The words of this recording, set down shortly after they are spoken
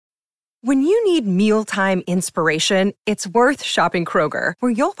When you need mealtime inspiration, it's worth shopping Kroger,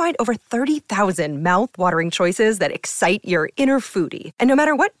 where you'll find over 30,000 mouth-watering choices that excite your inner foodie. And no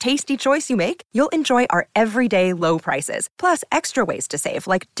matter what tasty choice you make, you'll enjoy our everyday low prices, plus extra ways to save,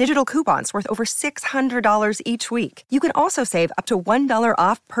 like digital coupons worth over $600 each week. You can also save up to $1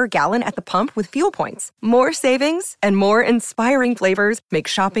 off per gallon at the pump with fuel points. More savings and more inspiring flavors make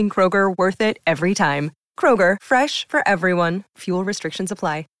shopping Kroger worth it every time. Kroger, fresh for everyone. Fuel restrictions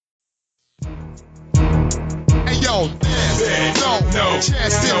apply. Hey yo, there's no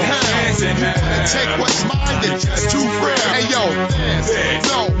chance in hell. Take what's mine and just too real. Hey yo, there's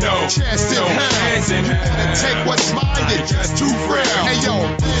no chance in hell. Take what's mine and just too real. Hey yo,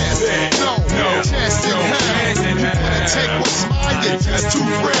 there's no chance in hell. Take what's mine and just too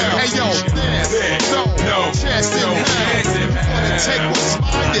real. Hey yo, there's no chance in hell. Take what's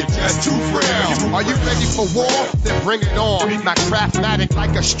mine and just too real. Are you ready for war? Then bring it on. My craftmatic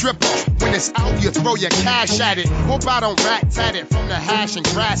like a stripper. When it's out, you throw your cash at it. Hope I don't rat-tat it from the hash and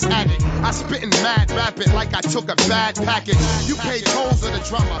grass at it. I spit in mad rapid like I took a bad package. You pay tolls of the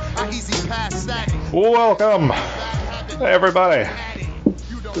drummer. I easy pass static. Welcome, everybody,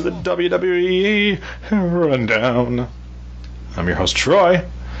 to the WWE Rundown. I'm your host, Troy.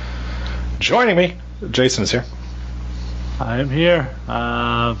 Joining me, Jason is here. I am here.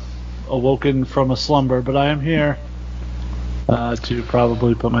 Awoken from a slumber, but I am here to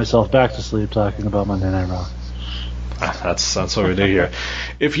probably put myself back to sleep talking about Monday Night Raw. That's what we do here.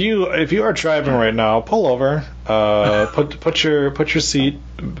 If you are driving right now, pull over. Put your seat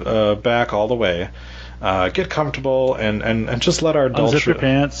back all the way. Get comfortable and just let our adults. Unzip your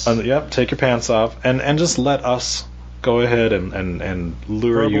pants. Take your pants off and just let us go ahead and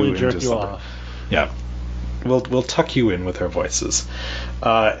lure verbally you jerk into you something. off. Yeah. We'll tuck you in with our voices.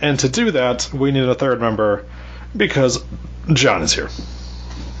 And to do that, we need a third member because John is here.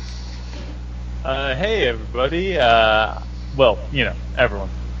 Hey, everybody. Well, everyone.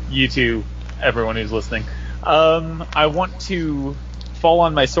 You two, everyone who's listening. I want to fall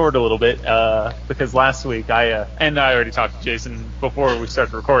on my sword a little bit because last week and I already talked to Jason before we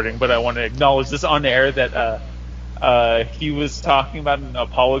started recording, but I want to acknowledge this on air that he was talking about an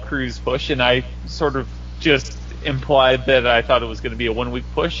Apollo Crews push, and I sort of just implied that I thought it was going to be a 1 week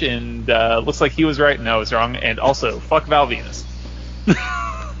push, and looks like he was right and I was wrong. And also, fuck Val Venus.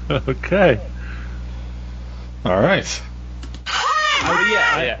 Okay. All right.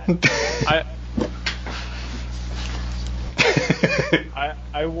 Yeah.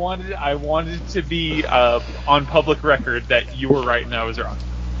 I wanted to be on public record that you were right and I was wrong.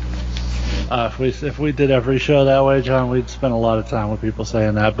 If we did every show that way, John, we'd spend a lot of time with people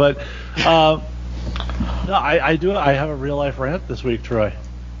saying that. But no, I do. I have a real life rant this week, Troy.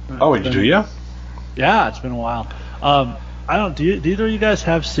 Oh, do you? Yeah, it's been a while. I don't. Do either of you guys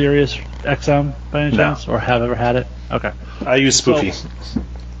have Sirius XM by any chance, or have ever had it? Okay. I use Spoofy.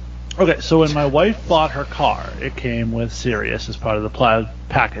 So when my wife bought her car, it came with Sirius as part of the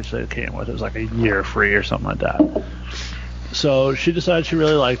package that it came with. It was like a year free or something like that. So she decided she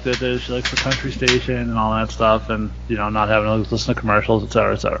really liked it. She likes the country station and all that stuff, and not having to listen to commercials,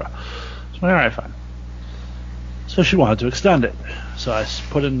 etc., etc. So I'm like, all right, fine. So she wanted to extend it. So I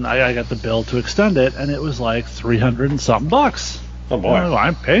got the bill to extend it, and it was like $300 and something bucks. Oh boy! Well,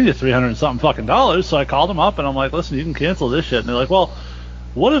 I'm paying you $300 and something fucking dollars. So I called them up, and I'm like, listen, you can cancel this shit. And they're like, well,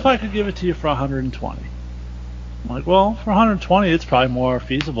 what if I could give it to you for $120? I'm like, well, for $120, it's probably more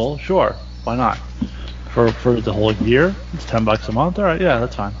feasible. Sure, why not? For the whole year, it's $10 a month. All right, yeah,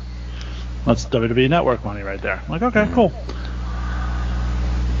 that's fine. That's WWE Network money right there. I'm like, okay, cool.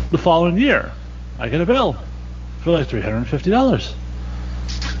 The following year, I get a bill for like $350,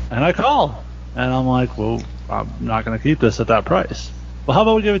 and I call, and I'm like, well, I'm not going to keep this at that price. Well, how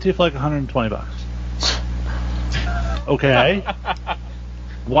about we give it to you for like $120? Okay.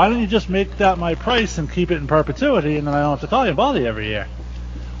 Why don't you just make that my price and keep it in perpetuity, and then I don't have to call you and bother you every year?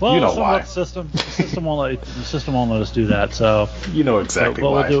 Well, why? The system won't let us do that. So exactly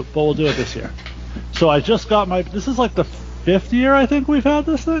why. We'll do it this year. So I just got this is like the 5th year I think we've had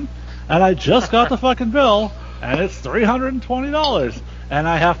this thing, and I just got the fucking bill, and it's $320, and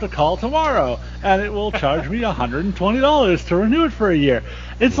I have to call tomorrow, and it will charge me $120 to renew it for a year.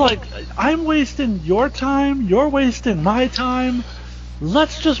 It's like I'm wasting your time, you're wasting my time.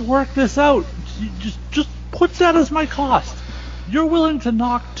 Let's just work this out. Just put that as my cost. You're willing to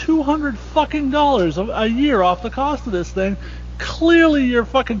knock $200 fucking a year off the cost of this thing. Clearly you're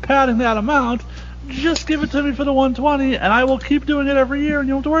fucking padding that amount. Just give it to me for the $120, and I will keep doing it every year, and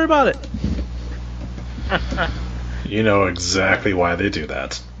you don't have to worry about it. You know exactly why they do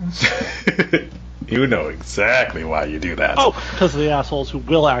that. You know exactly why you do that. Oh, because of the assholes who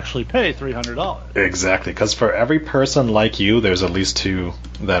will actually pay $300. Exactly, because for every person like you, there's at least two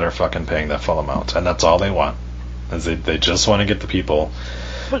that are fucking paying that full amount, and that's all they want. Is they just want to get the people.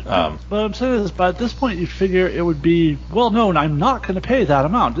 But I'm saying is, at this point, you'd figure it would be, well, no, I'm not going to pay that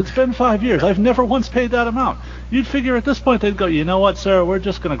amount. It's been 5 years. I've never once paid that amount. You'd figure at this point they'd go, you know what, sir, we're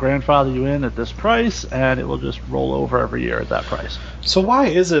just going to grandfather you in at this price, and it will just roll over every year at that price. So why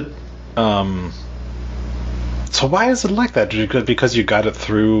is it like that? Because you got it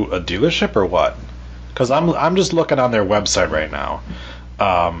through a dealership or what? Because I'm just looking on their website right now,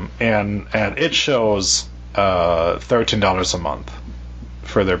 and it shows $13 a month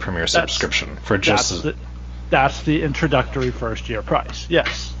for their Premier subscription for just. That's the introductory first year price.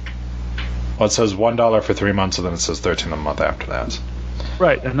 Yes. Well, it says $1 for 3 months, and then it says $13 a month after that.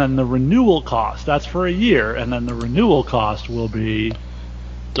 Right, and then the renewal cost, that's for a year, and then the renewal cost will be,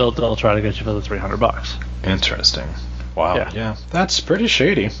 they'll try to get you for the $300. Interesting. Wow. Yeah. That's pretty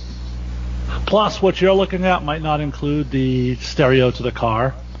shady. Plus, what you're looking at might not include the stereo to the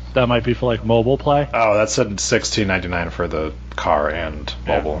car. That might be for like mobile play. Oh, that said $16.99 for the car and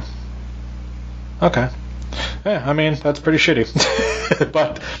mobile. Yeah. Okay. Yeah, I mean that's pretty shitty.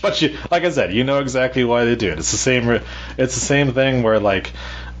 but you, like I said, you know exactly why they do it. It's the same. It's the same thing where like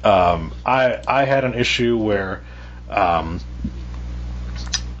I had an issue where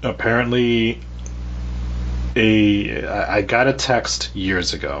apparently I got a text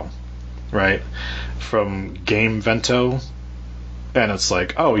years ago, right, from Game Vento. And it's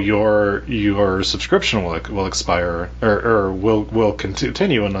like, oh, your subscription will expire or will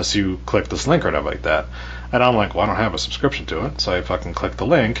continue unless you click this link or whatever like that. And I'm like, well, I don't have a subscription to it, so I fucking click the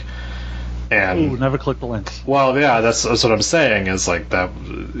link. And ooh, never click the link. Well, yeah, that's what I'm saying is like that,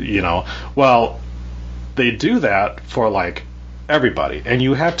 you know. Well, they do that for like everybody, and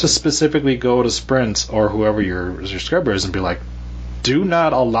you have to specifically go to Sprint or whoever your subscriber is and be like, do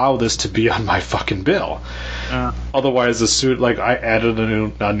not allow this to be on my fucking bill. Otherwise, like I added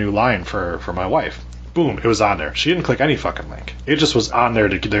a new line for my wife. Boom, it was on there. She didn't click any fucking link. It just was on there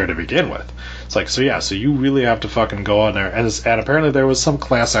to begin with. It's like, so you really have to fucking go on there. And apparently there was some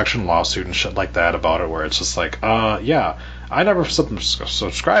class action lawsuit and shit like that about it where it's just like, yeah, I never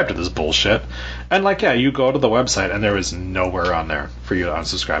subscribed to this bullshit. And like, yeah, you go to the website and there is nowhere on there for you to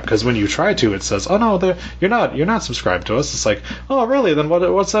unsubscribe. Because when you try to, it says, oh no, you're not subscribed to us. It's like, oh really? Then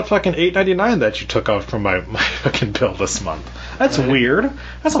what's that fucking $8.99 that you took off from my fucking bill this month? That's weird.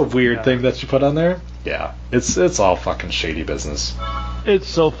 That's a weird thing that you put on there. Yeah, it's all fucking shady business. It's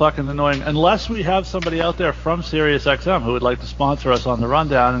so fucking annoying. Unless we have somebody out there from SiriusXM who would like to sponsor us on the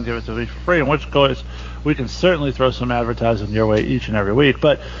rundown and give it to me for free, in which case we can certainly throw some advertising your way each and every week.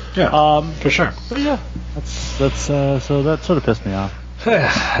 But yeah, for sure. But yeah, that's so that sort of pissed me off.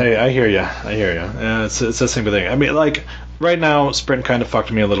 Hey, I hear you. Yeah, it's the same thing. I mean, like right now, Sprint kind of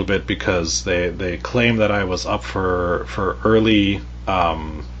fucked me a little bit because they claim that I was up for early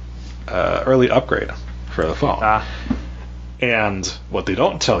upgrade for the phone. And what they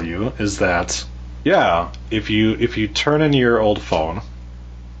don't tell you is that, yeah, if you turn in your old phone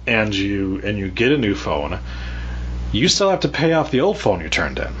and you get a new phone, you still have to pay off the old phone you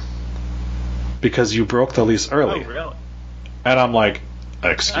turned in because you broke the lease early. Oh, really? And I'm like,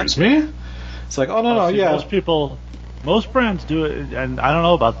 excuse me? It's like, oh no, yeah. Most brands do it, and I don't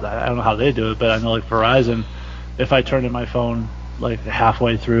know about that. I don't know how they do it, but I know like Verizon, if I turn in my phone like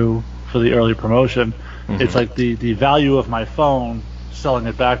halfway through for the early promotion, it's like the value of my phone, selling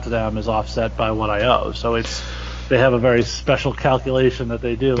it back to them is offset by what I owe. So they have a very special calculation that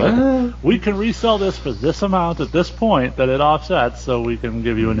they do. Like, we can resell this for this amount at this point that it offsets, so we can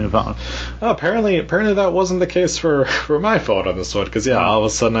give you a new phone. Oh, apparently that wasn't the case for my phone on this one, because all of a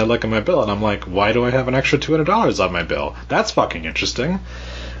sudden I look at my bill and I'm like, why do I have an extra $200 on my bill? That's fucking interesting.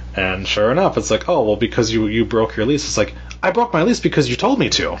 And sure enough, it's like, oh, well, because you broke your lease. It's like, I broke my lease because you told me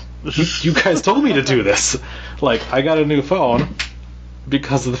to. You guys told me to do this. Like, I got a new phone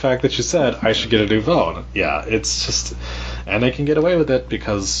because of the fact that you said I should get a new phone. Yeah, it's just... And they can get away with it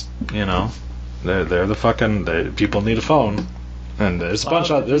because, you know, they're the fucking... people need a phone. And there's a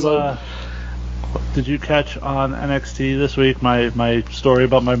bunch of... Did you catch on NXT this week my story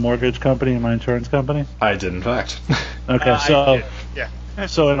about my mortgage company and my insurance company? I did, in fact. Okay, so... Yeah.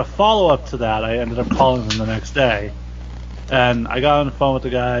 So in a follow-up to that, I ended up calling them the next day, and I got on the phone with the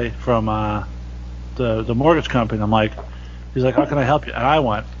guy from the mortgage company. I'm like, he's like, how can I help you? And I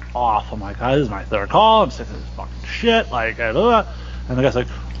went off. I'm like, this is my third call. I'm sick of this fucking shit. Like, and the guy's like,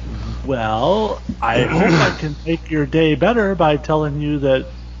 well, I hope I can make your day better by telling you that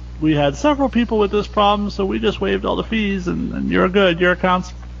we had several people with this problem, so we just waived all the fees, and you're good. Your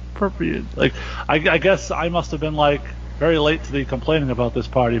account's Like, I guess I must have been like very late to be complaining about this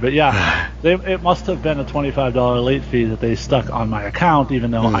party, but yeah, it must have been a $25 late fee that they stuck on my account,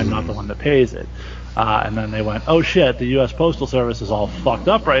 even though I'm not the one that pays it. And then they went, oh shit, the U.S. Postal Service is all fucked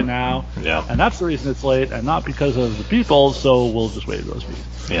up right now, and that's the reason it's late, and not because of the people, so we'll just waive those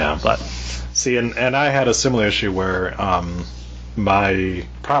fees. Yeah. But see, and I had a similar issue where my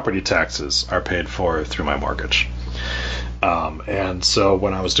property taxes are paid for through my mortgage. And so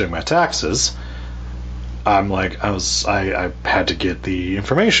when I was doing my taxes, I had to get the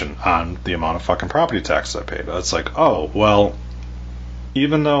information on the amount of fucking property taxes I paid. It's like, oh, well,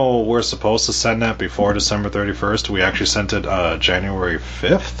 even though we're supposed to send that before December 31st, we actually sent it January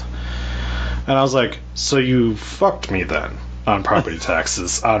 5th. And I was like, so you fucked me then on property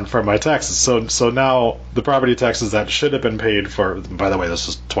taxes, for my taxes. So now the property taxes that should have been paid for, by the way, this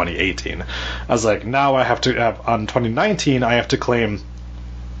was 2018. I was like, now I have to have, on 2019, I have to claim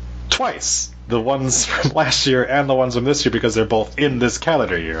twice. The ones from last year and the ones from this year, because they're both in this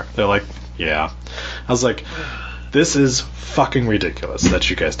calendar year. They're like, yeah. I was like, this is fucking ridiculous that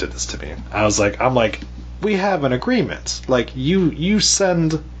you guys did this to me. I'm like, we have an agreement. Like, you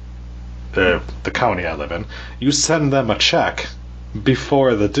send the county I live in, you send them a check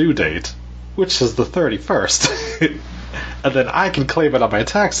before the due date, which is the 31st. And then I can claim it on my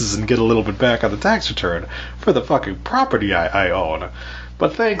taxes and get a little bit back on the tax return for the fucking property I own.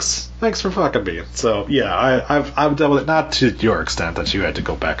 But thanks for fucking me. So yeah, I've dealt with it, not to your extent that you had to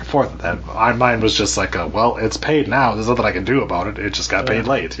go back and forth with that. Mine was just like, well, it's paid now. There's nothing I can do about it. It just got paid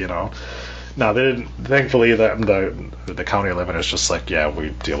late, you know. No, they didn't. Thankfully, the county I live in is just like, yeah, we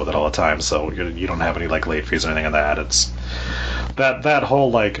deal with it all the time. So you don't have any like late fees or anything on that. It's that whole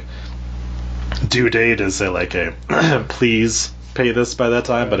like due date is like a please pay this by that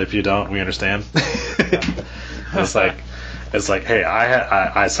time, but if you don't, we understand. It's like, hey,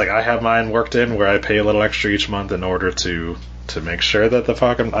 I have mine worked in where I pay a little extra each month in order to make sure that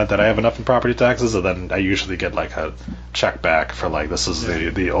that I have enough in property taxes, and then I usually get like a check back for like, this is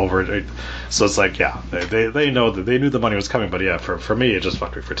the over. So it's like, yeah, they know that they knew the money was coming, but yeah, for me it just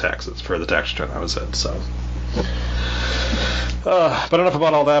fucked me for taxes, for the tax return I was in. So, but enough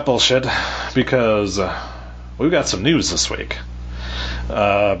about all that bullshit, because we've got some news this week.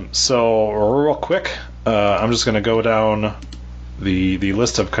 So real quick, I'm just going to go down the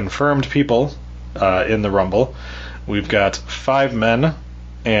list of confirmed people in the Rumble. We've got 5 men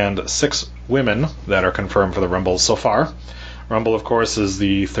and 6 women that are confirmed for the Rumble so far. Rumble, of course, is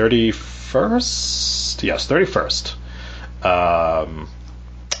the 31st? Yes, 31st.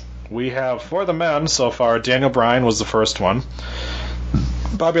 We have, for the men so far, Daniel Bryan was the first one.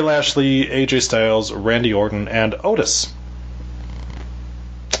 Bobby Lashley, AJ Styles, Randy Orton, and Otis.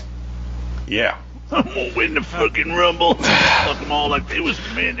 Yeah. I'm gonna win the fucking Rumble. Fuck them all like they was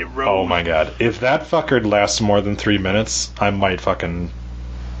Mandy Rose. Oh my god. If that fucker lasts more than 3 minutes, I might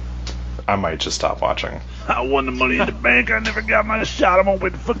just stop watching. I won the Money in the Bank. I never got my shot. I'm gonna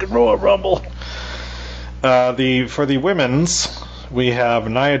win the fucking Royal Rumble. For the women's, we have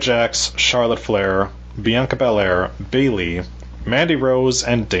Nia Jax, Charlotte Flair, Bianca Belair, Bayley, Mandy Rose,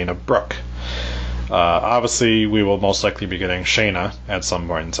 and Dana Brooke. Obviously, we will most likely be getting Shayna at some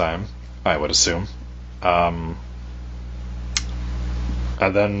point in time, I would assume. And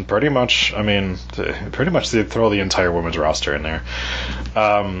then pretty much they throw the entire women's roster in there.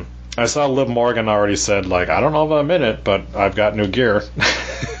 I saw Liv Morgan already said, like, I don't know if I'm in it, but I've got new gear.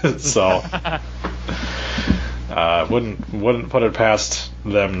 So wouldn't put it past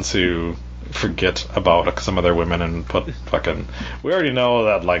them to forget about some of their women and put fucking... We already know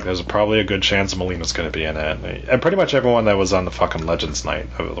that, like, there's probably a good chance Melina's going to be in it. And pretty much everyone that was on the fucking Legends night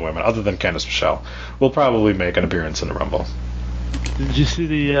of the women, other than Candice Michelle, will probably make an appearance in the Rumble. Did you see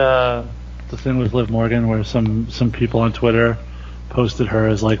the thing with Liv Morgan where some people on Twitter posted her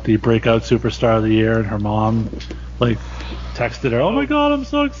as, like, the breakout superstar of the year, and her mom, like, texted her, oh my god, I'm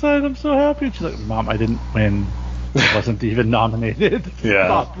so excited, I'm so happy. And she's like, Mom, I didn't win. I wasn't even nominated. Yeah.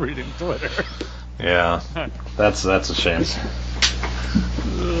 Stop reading Twitter. Yeah. That's a shame.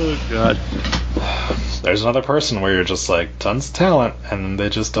 Oh, God. There's another person where you're just like, tons of talent, and they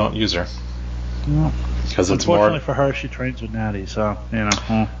just don't use her. Because it's more... Unfortunately for her, she trains with Natty, so, you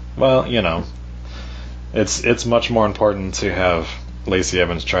know. Well, you know. It's much more important to have Lacey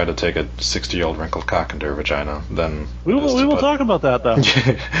Evans try to take a 60-year-old wrinkled cock into her vagina than... We will talk about that, though.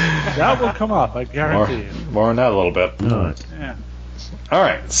 That will come up, I guarantee you. More on that a little bit. Yeah. All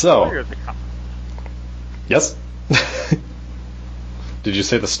right, so... Yes? Did you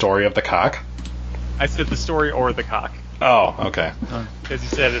say the story of the cock? I said the story or the cock. Oh, okay. Because you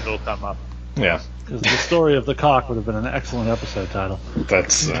said it'll come up. Yeah. Because the story of the cock would have been an excellent episode title.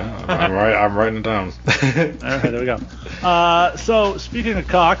 That's I'm writing it down. All right, there we go. So, speaking of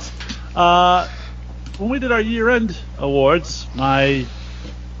cocks, when we did our year-end awards, my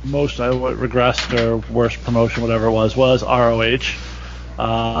most regressed or worst promotion, whatever it was ROH.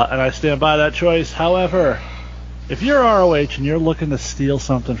 And I stand by that choice. However, if you're ROH and you're looking to steal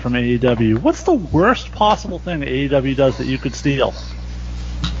something from AEW, what's the worst possible thing that AEW does that you could steal?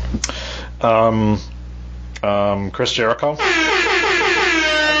 Chris Jericho. I was going to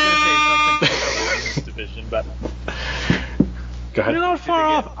say something from the women's division, but Go ahead. You're not far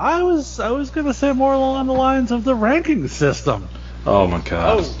off. I was going to say more along the lines of the ranking system. Oh my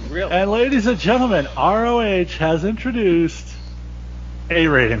god. oh, really? And ladies and gentlemen, ROH has introduced a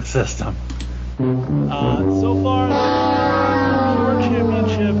rating system. So far, the Pure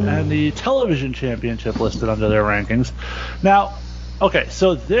Championship and the Television Championship listed under their rankings. Now, okay,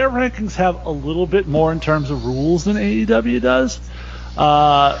 so their rankings have a little bit more in terms of rules than AEW does.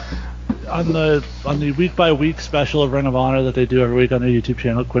 On the week by week special of Ring of Honor that they do every week on their YouTube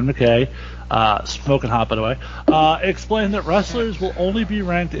channel, Quinn McKay, smoking hot by the way, explained that wrestlers will only be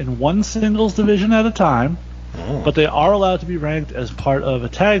ranked in one singles division at a time, but they are allowed to be ranked as part of a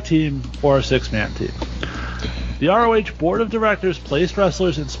tag team or a six-man team. The ROH Board of Directors placed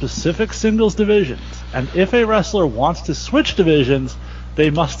wrestlers in specific singles divisions, and if a wrestler wants to switch divisions, they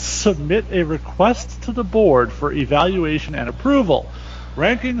must submit a request to the board for evaluation and approval.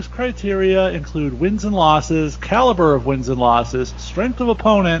 Rankings criteria include wins and losses, caliber of wins and losses, strength of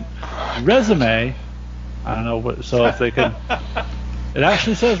opponent, resume. I don't know what, so if they can. It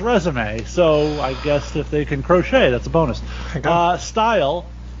actually says resume, so I guess if they can crochet, that's a bonus. Style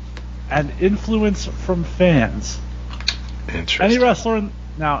and influence from fans. Interesting. Any wrestler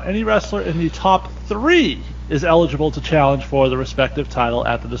in the top 3 is eligible to challenge for the respective title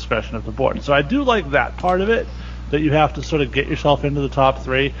at the discretion of the board. So I do like that part of it, that you have to sort of get yourself into the top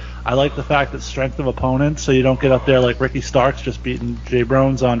 3. I like the fact that strength of opponent, so you don't get up there like Ricky Starks just beating Jay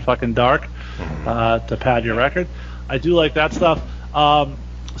Brones on fucking Dark to pad your record. I do like that stuff.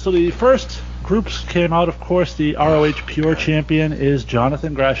 So the first groups came out, of course. The ROH Pure Champion is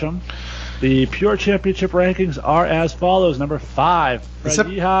Jonathan Gresham. The Pure Championship rankings are as follows. Number 5, Fred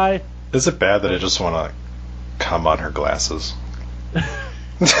Yehai. Is it bad that I just want to come on her glasses?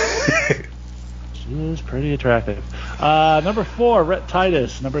 She is pretty attractive. Number 4, Rhett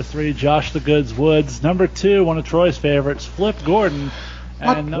Titus. Number 3, Josh the Goods Woods. Number 2, one of Troy's favorites, Flip Gordon.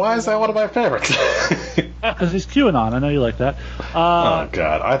 And Why is that one of my favorites? Because he's QAnon. I know you like that. Oh,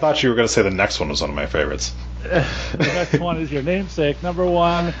 God. I thought you were going to say the next one was one of my favorites. The next one is your namesake. Number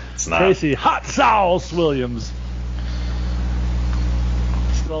 1, It's not. Tracy Hot Sauce Williams.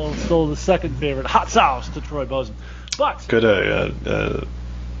 Still the second favorite, Hot Sauce, to Troy Bosen. But Good,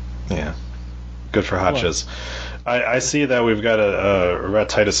 yeah. Good for Hotches. I see that we've got Rhett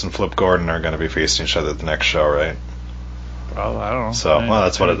Titus and Flip Gordon are going to be facing each other at the next show, right? oh, I don't know. So, well,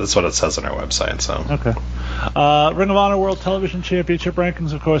 that's what it says on our website. So, Okay. Ring of Honor World Television Championship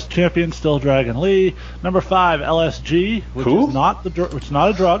rankings, of course, champion still Dragon Lee. Number 5, LSG, which Who? is not not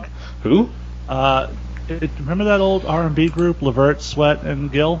a drug. who? Remember that old R&B group, Levert, Sweat,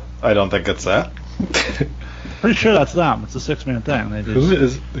 and Gill? I don't think it's that. Pretty sure that's them. It's a 6-man thing.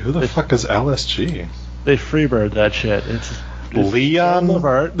 Who the fuck is LSG? They freebird that shit. It's Leon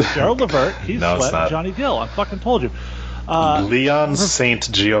Gerald Levert, Keith No, it's Sweat, not. and Johnny Gill. I fucking told you. Leon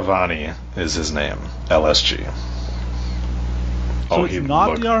Saint Giovanni is his name. LSG. So it's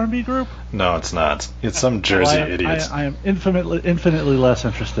not the R&B group? No, it's not. It's some Jersey idiot. I am infinitely less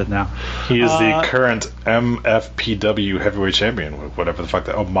interested now. He is the current MFPW heavyweight champion, whatever the fuck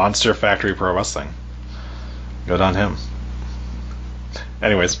that. Oh, Monster Factory Pro Wrestling. Good on him.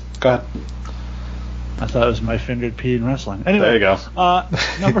 Anyways, go ahead. I thought it was my fingered pea in wrestling. Anyway, There you go.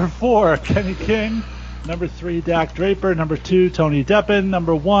 Number 4, Kenny King. Number 3, Dak Draper. Number 2, Tony Deppen.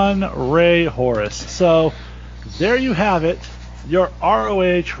 Number 1, Ray Horace. So there you have it. Your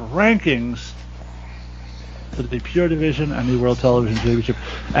ROH rankings for the Pure Division and the World Television Championship.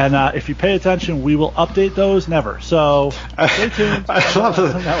 And if you pay attention, we will update those never. So stay tuned. I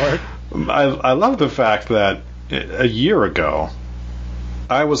love the fact that a year ago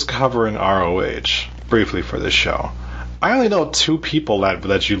I was covering ROH briefly for this show. I only know 2 people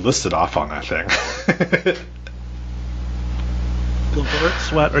that you listed off on that thing. Levert,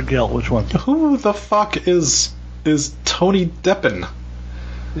 Sweat, or Gill? Which one? Who the fuck is Tony Deppen?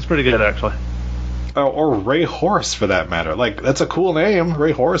 He's pretty good, actually. Or Ray Horace, for that matter. Like, that's a cool name.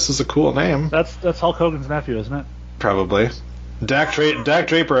 Ray Horace is a cool name. That's Hulk Hogan's nephew, isn't it? Probably. Dak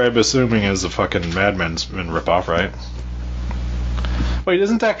Draper, I'm assuming, is a fucking Mad Men ripoff, right? Wait,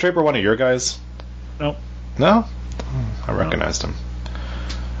 isn't Dak Draper one of your guys? Nope. No? I recognized him.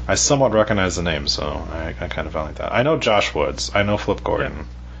 I somewhat recognize the name, so I kind of felt like that. I know Josh Woods. I know Flip Gordon. Yeah.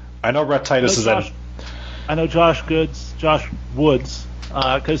 I know Rhett Titus is at... I know Josh Woods,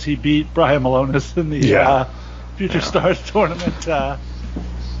 because he beat Brian Malonis in the Future Stars tournament.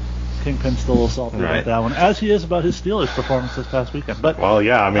 Kingpin's still a little salty about that one, as he is about his Steelers performance this past weekend. But well,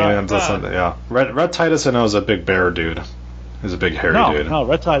 yeah, I mean, yeah. Red Titus, I know, is a big bear dude. He's a big hairy dude. No,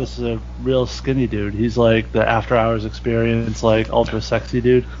 Red Titus is a real skinny dude. He's like the After Hours Experience, like ultra sexy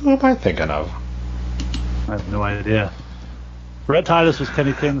dude. Who am I thinking of? I have no idea. Red Titus was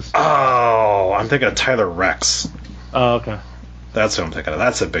Kenny King's. Oh, I'm thinking of Tyler Rex. Oh, okay. That's who I'm thinking of.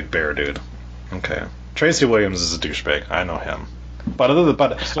 That's a big bear dude. Okay. Tracy Williams is a douchebag. I know him. But I know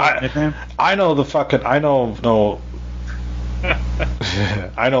the fucking I know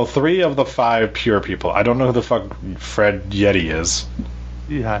I know 3 of the 5 pure people. I don't know who the fuck Fred Yeti is.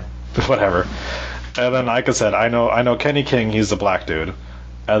 Yeah. Whatever. And then, like I said, I know Kenny King. He's a black dude.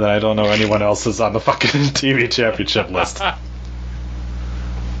 And then I don't know anyone else that's on the fucking TV championship list. I'm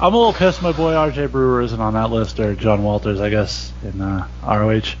a little pissed my boy RJ Brewer isn't on that list, or John Walters, I guess, in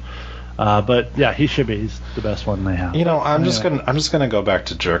ROH. But yeah, he should be. He's the best one they have. You know, I'm just gonna go back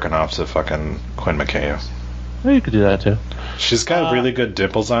to jerking off to fucking Quinn McKay. Well, you could do that too. She's got really good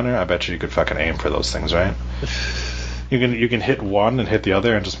dimples on her. I bet you could fucking aim for those things, right? You can hit one and hit the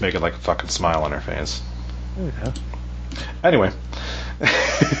other and just make it like a fucking smile on her face. There you go. Anyway,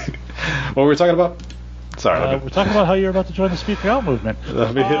 what were we talking about? Sorry, we're talking about how you're about to join the Speak Out movement.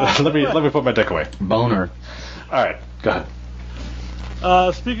 Let me put my dick away. Boner. All right, go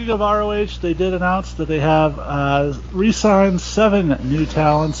ahead. Speaking of ROH, they did announce that they have re-signed 7 new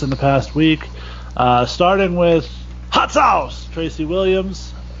talents in the past week, starting with Hot Sauce, Tracy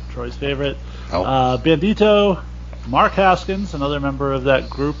Williams, Troy's favorite, Bandito, Mark Haskins, another member of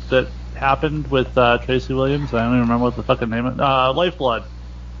that group that happened with Tracy Williams. I don't even remember what the fucking name is. Lifeblood.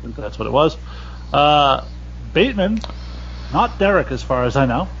 I think that's what it was. Bateman, not Derek as far as I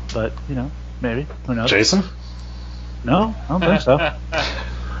know, but, maybe. Who knows? Jason? No, I don't think so.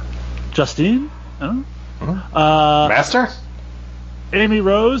 Justine? No? Master? Amy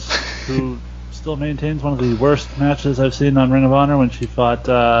Rose, who still maintains one of the worst matches I've seen on Ring of Honor when she fought,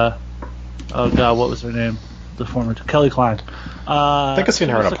 oh god, what was her name? The former Kelly Klein. I think I've seen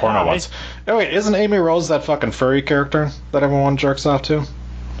her in a porno once. Oh wait, isn't Amy Rose that fucking furry character that everyone jerks off to?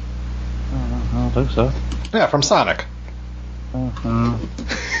 I don't think so. Yeah, from Sonic.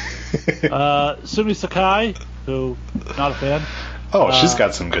 Sumi Sakai, who, not a fan. Oh, she's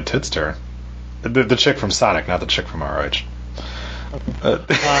got some good tits to her. The chick from Sonic, not the chick from ROH.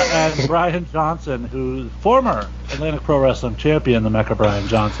 And Brian Johnson, who's former Atlantic Pro Wrestling champion, the Mecha Brian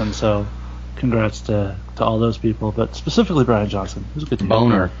Johnson. So, congrats to all those people, but specifically Brian Johnson, who's a good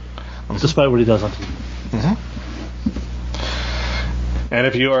Boner. Despite what he does on TV. Mm-hmm. And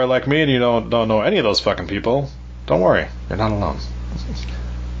if you are like me and you don't know any of those fucking people, don't worry, you're not alone.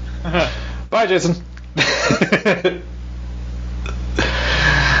 Bye, Jason.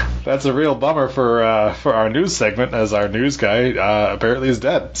 That's a real bummer for our news segment, as our news guy apparently is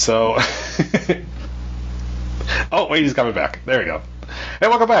dead. So, oh wait, he's coming back. There we go. Hey,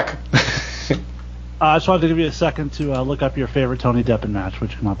 welcome back. I just wanted to give you a second to look up your favorite Tony Deppen match,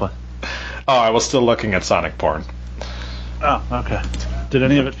 which you come up with. Oh, I was still looking at Sonic porn. Oh, okay. Did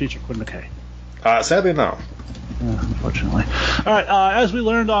any of it feature Quinn McKay? Sadly, no. Unfortunately. All right, as we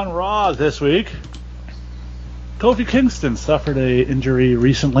learned on Raw this week, Kofi Kingston suffered an injury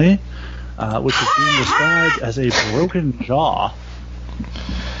recently, which is being described as a broken jaw.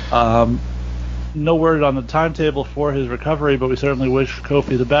 No word on the timetable for his recovery, but we certainly wish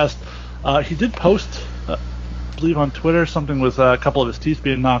Kofi the best. He did post, I believe on Twitter, something with a couple of his teeth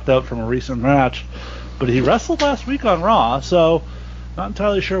being knocked out from a recent match, but he wrestled last week on Raw, so not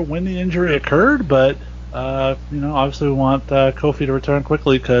entirely sure when the injury occurred, but obviously we want Kofi to return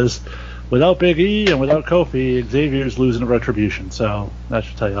quickly, because without Big E and without Kofi, Xavier's losing a Retribution, so that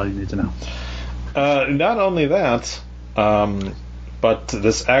should tell you all you need to know. Not only that, but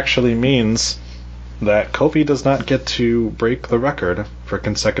this actually means that Kofi does not get to break the record for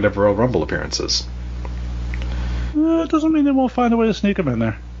consecutive Royal Rumble appearances. It doesn't mean they won't find a way to sneak him in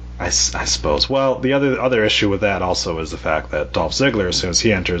there. I suppose. Well, the other issue with that also is the fact that Dolph Ziggler, as soon as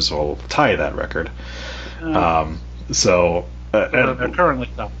he enters, will tie that record. They're currently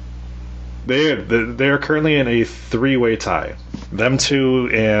though. They are currently in a 3-way tie. Them two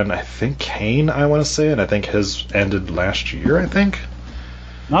and I think Kane, I want to say, and I think his ended last year. I think.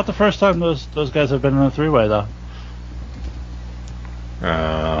 Not the first time those guys have been in a 3-way though.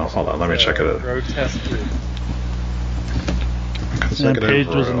 Hold on, let me check it out. Road test 3. And Paige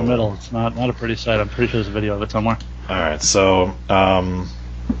was in the middle. It's not a pretty sight. I'm pretty sure there's a video of it somewhere. All right, so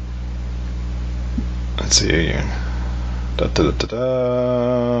let's see.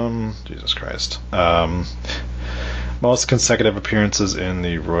 Jesus Christ. Most consecutive appearances in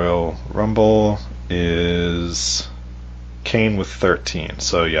the Royal Rumble is Kane with 13.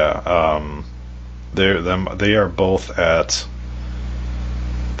 So yeah, they are both at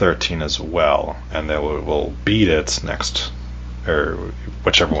 13 as well, and they will beat it next, or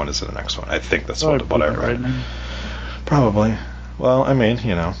whichever one is in the next one. I think that's what I read. Right, probably. Well, I mean,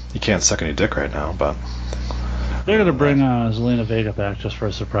 you can't suck any dick right now, but they're gonna bring Zelina Vega back just for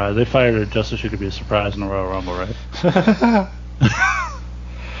a surprise. They fired her just so she could be a surprise in the Royal Rumble, right?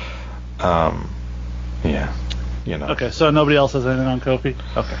 Yeah. Okay, so nobody else has anything on Kofi?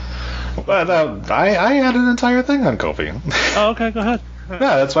 Okay. But I had an entire thing on Kofi. Oh, okay, go ahead.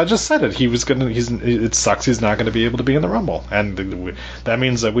 Yeah, that's why I just said it. It sucks he's not gonna be able to be in the Rumble, and that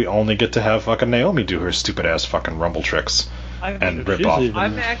means that we only get to have fucking Naomi do her stupid ass fucking Rumble tricks and rip off.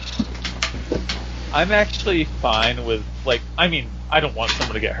 I'm actually fine with, I mean, I don't want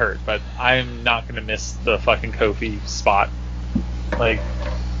someone to get hurt, but I'm not going to miss the fucking Kofi spot. I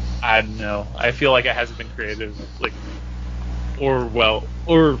don't know. I feel like it hasn't been creative,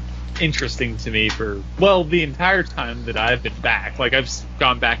 or interesting to me for, the entire time that I've been back. I've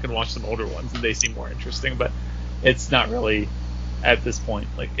gone back and watched some older ones, and they seem more interesting, but it's not really, at this point,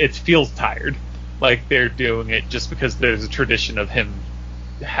 it feels tired. They're doing it just because there's a tradition of him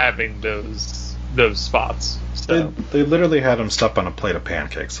having those spots. So. They literally had him step on a plate of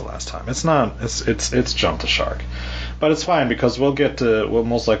pancakes the last time. It's jumped the shark, but it's fine because we'll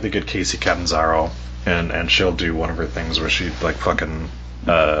most likely get Casey Catanzaro, and she'll do one of her things where she fucking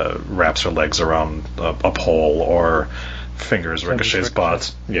wraps her legs around a pole or fingers Ricochet's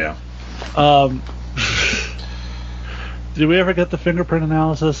butt. Yeah. Did we ever get the fingerprint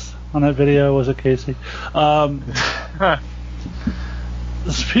analysis on that video? Was it Casey?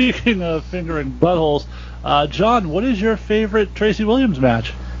 Speaking of fingering buttholes, John, what is your favorite Tracy Williams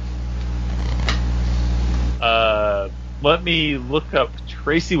match? Let me look up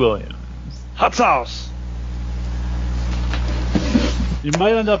Tracy Williams. Hot sauce. You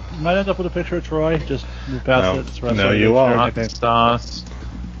might end up with a picture of Troy. Just move past it. It's no, you won't. Hot sauce.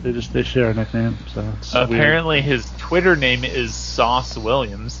 They share a nickname. So it's apparently weird. His Twitter name is Sauce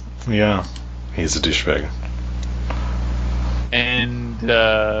Williams. Yeah, he's a douchebag. And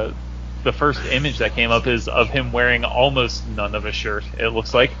the first image that came up is of him wearing almost none of a shirt. It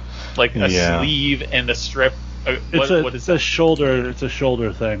looks like a sleeve and a strip. What is a shoulder? It's a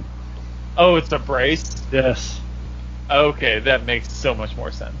shoulder thing. Oh, it's a brace. Yes. Okay, that makes so much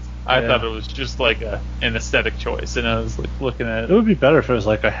more sense. I thought it was just an aesthetic choice, and I was looking at it. It would be better if it was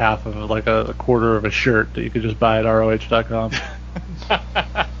a half of a quarter of a shirt that you could just buy at ROH.com.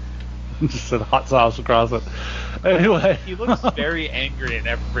 Just said hot sauce across it. Anyway, he looks very angry in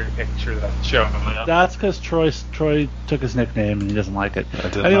every picture that's showing him. That's because Troy took his nickname and he doesn't like it.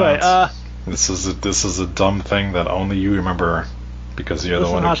 Anyway, this is a dumb thing that only you remember because you're the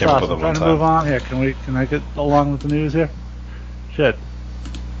one who came up with it one time. Move on here. Can I get along with the news here? Shit.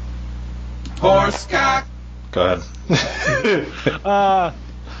 Horse cock. Go ahead.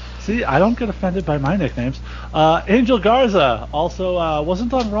 See, I don't get offended by my nicknames. Angel Garza also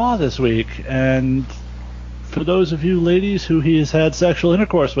wasn't on Raw this week, and for those of you ladies who he has had sexual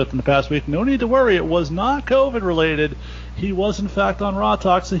intercourse with in the past week, no need to worry. It was not COVID related. He was in fact on Raw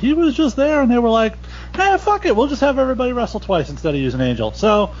Talk, so he was just there, and they were like, "Hey, fuck it, we'll just have everybody wrestle twice instead of using Angel."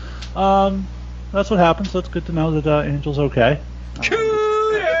 So that's what happened. So it's good to know that Angel's okay.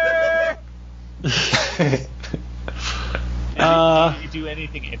 Did he do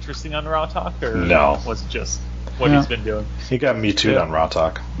anything interesting on Raw Talk, or no? Was it just what he's been doing? He got Me Too'd on Raw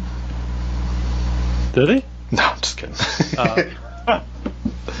Talk. Did he? No, I'm just kidding. Because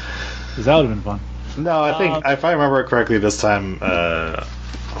that would have been fun. No, I think if I remember correctly, this time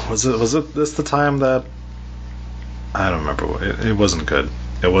was it this the time that I don't remember. It wasn't good.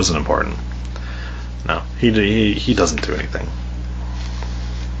 It wasn't important. No, he doesn't do anything.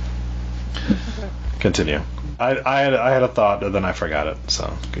 Continue. I had a thought, and then I forgot it,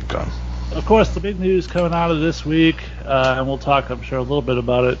 so keep going. Of course, the big news coming out of this week, and we'll talk, I'm sure, a little bit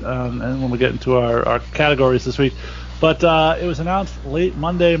about it and when we get into our categories this week, but it was announced late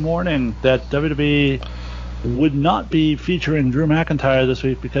Monday morning that WWE would not be featuring Drew McIntyre this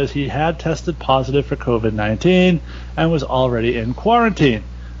week because he had tested positive for COVID-19 and was already in quarantine.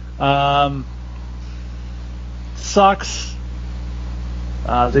 Sucks.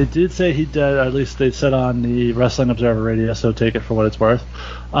 They did say he did, or at least they said on the Wrestling Observer Radio, so take it for what it's worth,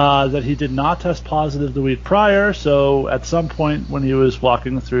 that he did not test positive the week prior, so at some point when he was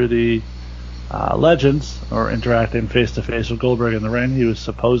walking through the Legends, or interacting face-to-face with Goldberg in the ring, he was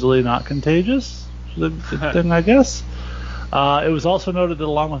supposedly not contagious, which is a good thing, I guess. It was also noted that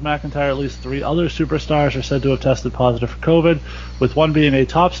along with McIntyre, at least 3 other superstars are said to have tested positive for COVID, with one being a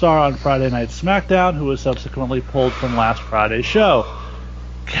top star on Friday Night SmackDown, who was subsequently pulled from last Friday's show.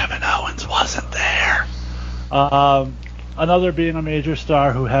 Kevin Owens wasn't there. Another being a major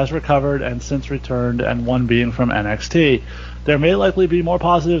star who has recovered and since returned, and one being from NXT. There may likely be more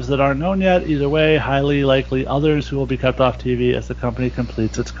positives that aren't known yet. Either way, highly likely others who will be kept off TV as the company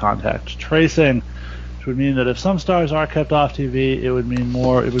completes its contact tracing. Which would mean that if some stars are kept off TV, it would be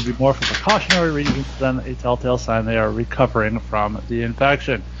more for precautionary reasons than a telltale sign they are recovering from the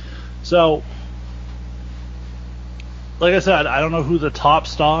infection. So, like I said, I don't know who the top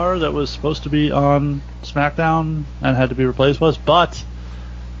star that was supposed to be on SmackDown and had to be replaced was, but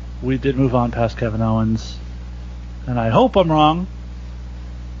we did move on past Kevin Owens. And I hope I'm wrong,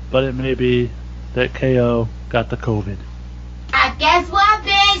 but it may be that KO got the COVID. Guess what,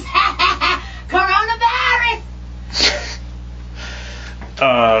 bitch? Coronavirus!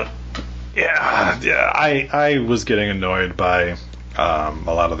 I was getting annoyed by a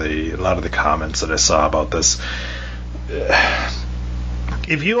lot of the comments that I saw about this.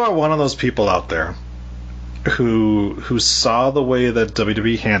 If you are one of those people out there who saw the way that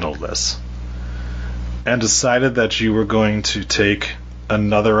WWE handled this and decided that you were going to take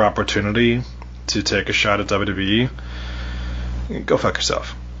another opportunity to take a shot at WWE, go fuck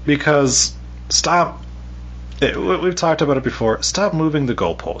yourself. Because we've talked about it before, stop moving the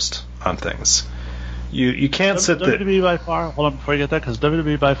goalpost on things. You can't sit there. WWE by far, hold on before you get that, because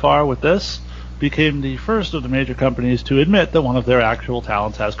WWE by far with this became the first of the major companies to admit that one of their actual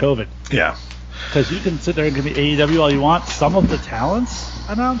talents has COVID. Yeah. Because you can sit there and give me AEW all you want. Some of the talents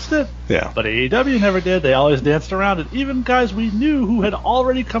announced it. Yeah. But AEW never did. They always danced around it. Even guys we knew who had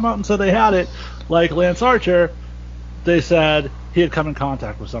already come out and said they had it, like Lance Archer, they said he had come in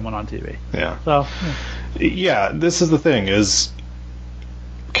contact with someone on TV. Yeah. So, yeah, this is the thing, is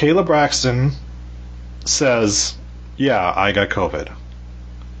Kayla Braxton says, yeah, I got COVID.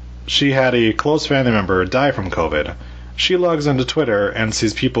 She had a close family member die from COVID. She logs into Twitter and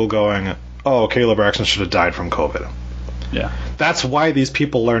sees people going, oh, Kayla Braxton should have died from COVID. Yeah. That's why these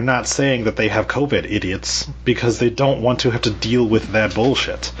people are not saying that they have COVID, idiots, because they don't want to have to deal with that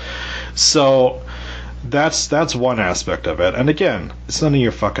bullshit. So that's one aspect of it. And again, it's none of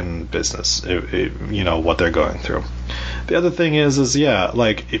your fucking business, what they're going through. The other thing is yeah,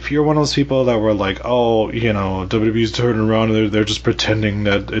 like, if you're one of those people that were like, oh, WWE's turning around and they're just pretending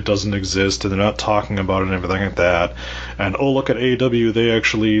that it doesn't exist and they're not talking about it and everything like that, and oh, look at AEW, they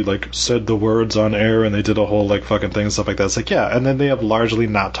actually, like, said the words on air and they did a whole, like, fucking thing and stuff like that. It's like, yeah, and then they have largely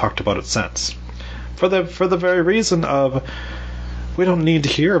not talked about it since. For the very reason of, we don't need to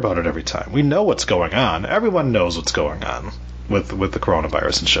hear about it every time. We know what's going on. Everyone knows what's going on with the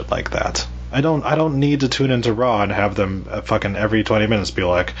coronavirus and shit like that. I don't need to tune into Raw and have them fucking every 20 minutes be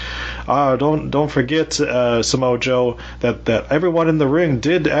like, don't forget, Samoa Joe, that everyone in the ring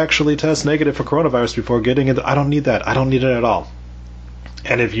did actually test negative for coronavirus before getting it. I don't need that. I don't need it at all.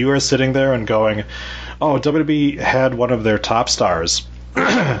 And if you are sitting there and going, oh, WWE had one of their top stars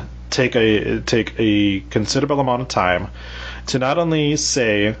take a considerable amount of time to not only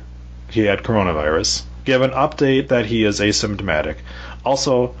say he had coronavirus, give an update that he is asymptomatic,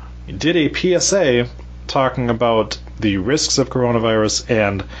 also did a PSA talking about the risks of coronavirus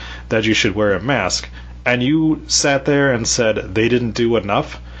and that you should wear a mask, and you sat there and said they didn't do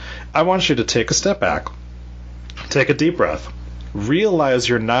enough, I want you to take a step back, take a deep breath, realize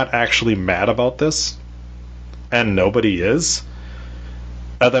you're not actually mad about this, and nobody is,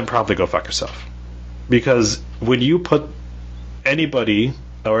 and then probably go fuck yourself. Because when you put anybody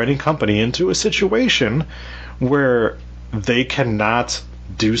or any company into a situation where they cannot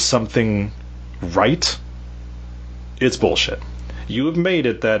do something right, it's bullshit. You have made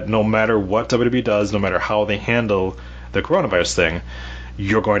it that no matter what WWE does, no matter how they handle the coronavirus thing,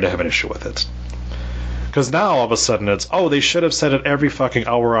 you're going to have an issue with it. Because now all of a sudden it's, oh, they should have said it every fucking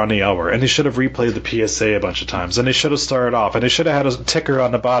hour on the hour, and they should have replayed the PSA a bunch of times, and they should have started off, and they should have had a ticker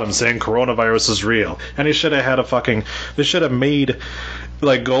on the bottom saying coronavirus is real, and they should have had they should have made,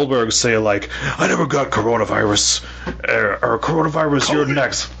 like, Goldberg say, like, I never got coronavirus, or coronavirus, COVID. You're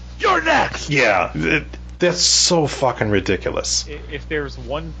next. You're next! Yeah, that's so fucking ridiculous. If there's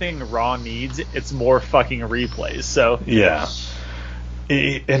one thing Raw needs, it's more fucking replays, so... Yeah.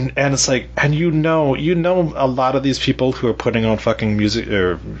 And it's like, and you know a lot of these people who are putting out fucking music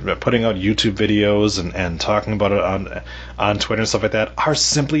or putting out YouTube videos and talking about it on Twitter and stuff like that are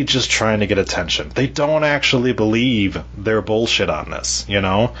simply just trying to get attention. They don't actually believe their bullshit on this, you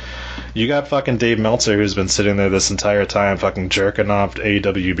know? You got fucking Dave Meltzer who's been sitting there this entire time fucking jerking off to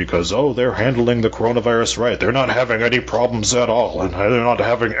AEW because, oh, they're handling the coronavirus right. They're not having any problems at all, and they're not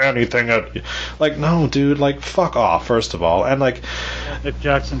having anything like, no, dude, like, fuck off, first of all. And like, Nick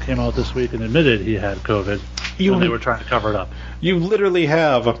Jackson came out this week and admitted he had COVID when they were trying to cover it up. You literally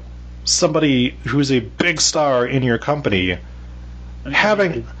have somebody who's a big star in your company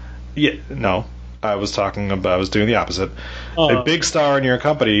having... Yeah, no. I was doing the opposite. A big star in your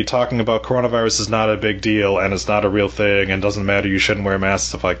company talking about coronavirus is not a big deal and it's not a real thing and doesn't matter, you shouldn't wear masks,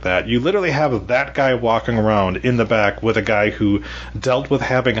 stuff like that. You literally have that guy walking around in the back with a guy who dealt with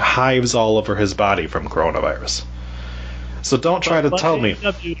having hives all over his body from coronavirus. So don't try to tell me.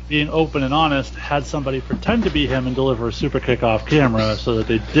 AEW, being open and honest, had somebody pretend to be him and deliver a super kick off camera so that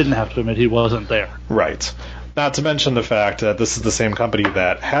they didn't have to admit he wasn't there. Right. Not to mention the fact that this is the same company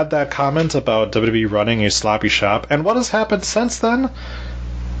that had that comment about WWE running a sloppy shop. And what has happened since then?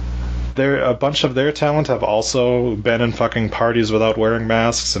 A bunch of their talent have also been in fucking parties without wearing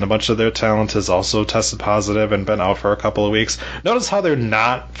masks, and a bunch of their talent has also tested positive and been out for a couple of weeks. Notice how they're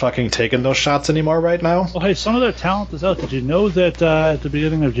not fucking taking those shots anymore right now? Well, hey, some of their talent is out. Did you know that at the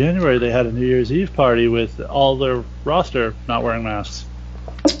beginning of January they had a New Year's Eve party with all their roster not wearing masks?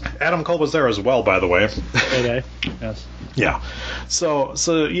 Adam Cole was there as well, by the way. Okay. Yes. Yeah. So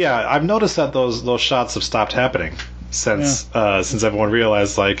yeah, I've noticed that those shots have stopped happening since everyone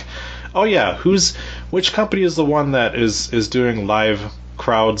realized, like, oh yeah, which company is the one that is doing live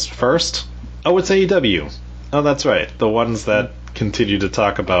crowds first? Oh, it's AEW. Oh, that's right. The ones that continue to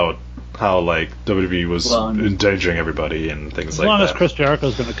talk about how, like, WWE was endangering everybody and things like that. As long as Chris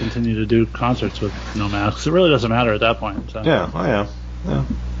Jericho's going to continue to do concerts with no masks, it really doesn't matter at that point. So. Yeah. Oh yeah. Yeah.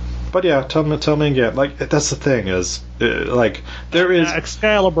 But yeah, tell me again. Like, that's the thing is, like, there is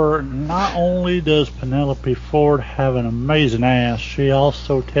Excalibur. Not only does Penelope Ford have an amazing ass, she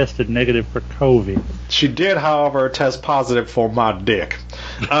also tested negative for COVID. She did, however, test positive for my dick.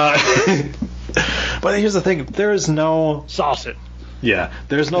 But here's the thing: there is no sauce it. Yeah,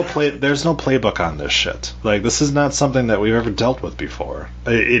 there's no playbook on this shit. Like, this is not something that we've ever dealt with before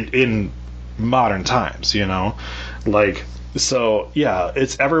in modern times. You know, like. So, yeah,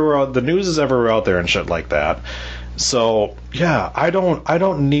 it's everywhere. The news is everywhere out there and shit like that. So, yeah, I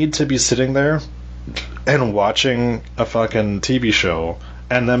don't need to be sitting there and watching a fucking TV show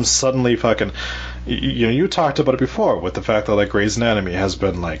and them suddenly fucking... You know, you talked about it before with the fact that, like, Grey's Anatomy has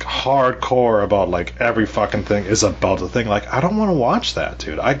been, like, hardcore about, like, every fucking thing is about the thing. Like, I don't want to watch that,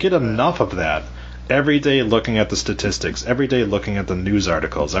 dude. I get enough of that. Every day looking at the statistics, every day looking at the news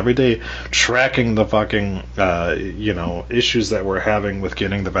articles, every day tracking the fucking, issues that we're having with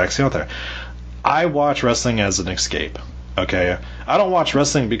getting the vaccine out there. I watch wrestling as an escape, okay? I don't watch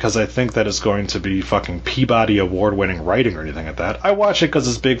wrestling because I think that it's going to be fucking Peabody award-winning writing or anything like that. I watch it because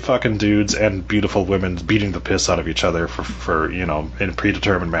it's big fucking dudes and beautiful women beating the piss out of each other for in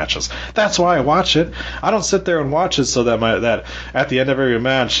predetermined matches. That's why I watch it. I don't sit there and watch it so that at the end of every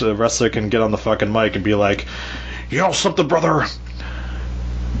match, the wrestler can get on the fucking mic and be like, you know something, brother?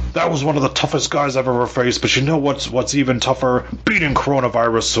 That was one of the toughest guys I've ever faced, but you know what's even tougher? Beating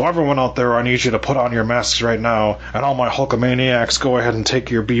coronavirus. So everyone out there, I need you to put on your masks right now, and all my Hulkamaniacs, go ahead and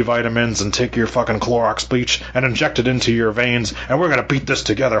take your B vitamins and take your fucking Clorox bleach and inject it into your veins, and we're gonna beat this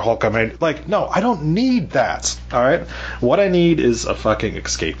together, Hulkamania. Like, no, I don't need that, alright? What I need is a fucking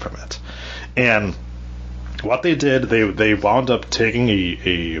escape from it. And what they did, they wound up taking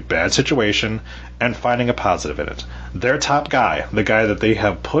a bad situation and finding a positive in it. Their top guy, the guy that they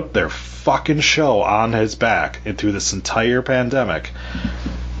have put their fucking show on his back through this entire pandemic,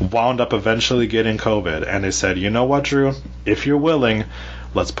 wound up eventually getting COVID, and they said, you know what, Drew? If you're willing,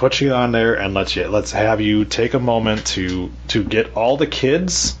 let's put you on there and let's have you take a moment to get all the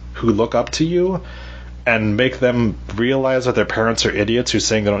kids who look up to you and make them realize that their parents are idiots who's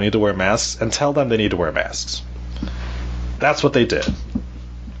saying they don't need to wear masks, and tell them they need to wear masks. That's what they did.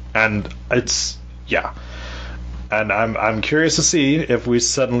 And it's, yeah. And I'm curious to see if we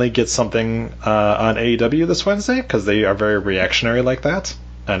suddenly get something on AEW this Wednesday, because they are very reactionary like that.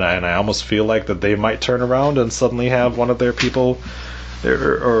 And I almost feel like that they might turn around and suddenly have one of their people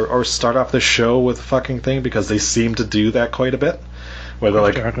or start off the show with a fucking thing, because they seem to do that quite a bit. Where they're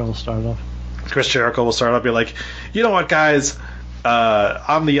like, Jericho will start off. Chris Jericho will start off, be like, you know what, guys?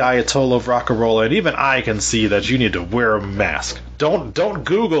 I'm the Ayatollah of rock and roll, and even I can see that you need to wear a mask. don't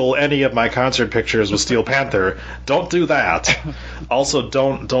Google any of my concert pictures with Steel Panther. Don't do that. Also,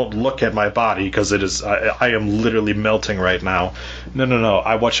 don't look at my body because it is I am literally melting right now. No.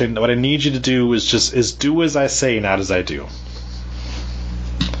 What I need you to do is do as I say, not as I do.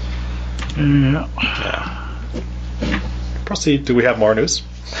 Yeah. Proceed. Do we have more news?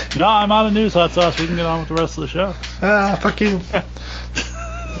 No, I'm out of news, Hot Sauce. We can get on with the rest of the show. Fuck you.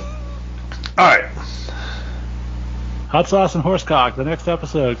 Alright. Hot Sauce and Horsecock, the next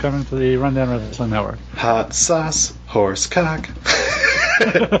episode coming to the Rundown Wrestling Network. Hot Sauce, Horsecock.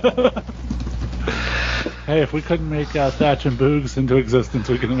 Hey, if we couldn't make Thatch and Boogs into existence,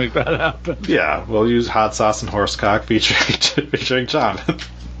 we can make that happen. Yeah, we'll use Hot Sauce and Horsecock featuring John.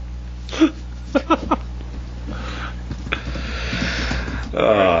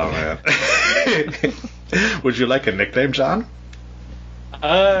 Oh, man. Would you like a nickname, John?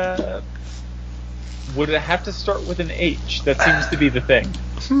 Would it have to start with an H? That seems to be the thing.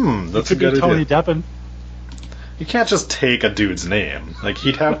 That's a good idea. Tony Deppen. You can't just take a dude's name. Like,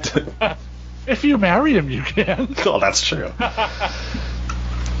 he'd have to... If you marry him, you can. Oh, that's true.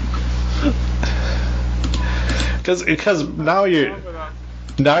 Because now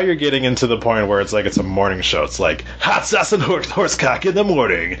you're getting into the point where it's like it's a morning show. It's like Hot Sauce and Horsecock in the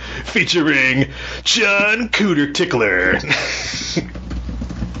morning, featuring John Cooter Tickler.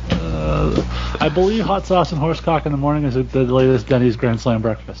 I believe Hot Sauce and Horsecock in the morning is the latest Denny's Grand Slam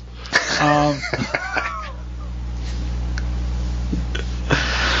breakfast.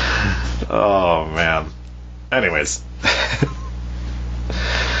 Oh man. Anyways.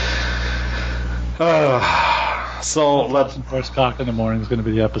 So let's. Horsecock in the morning is going to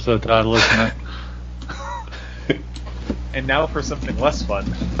be the episode title, isn't it? And now for something less fun.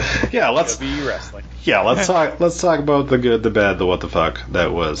 Yeah, let's WWE wrestling. Yeah, let's talk about the good, the bad, the what the fuck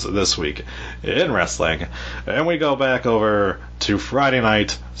that was this week in wrestling. And we go back over to Friday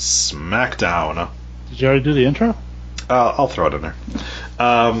night SmackDown. Did you already do the intro? I'll throw it in there.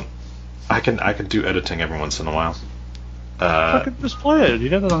 I can do editing every once in a while. Fucking just play it. You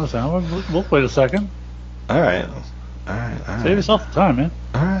got that on the sound. We'll wait a second. All right. Save yourself the time, man.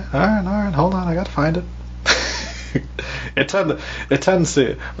 All right. Hold on, I gotta find it. It tends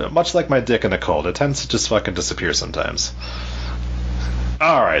to, much like my dick in a cold, it tends to just fucking disappear sometimes.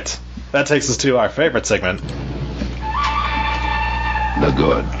 All right, that takes us to our favorite segment. The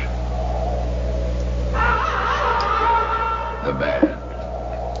good. The bad.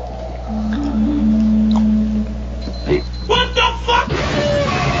 What the fuck?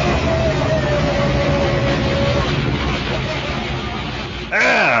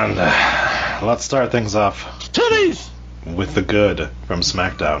 And let's start things off Titties! with the good from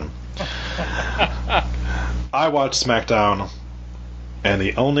SmackDown. I watched SmackDown, and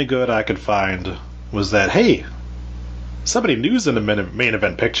the only good I could find was that, hey, somebody new's in the main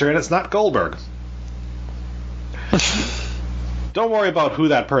event picture, and it's not Goldberg. Don't worry about who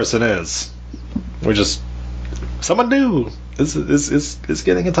that person is. We're just... someone new is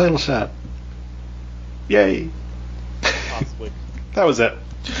getting a title shot. Yay. Possibly. That was it.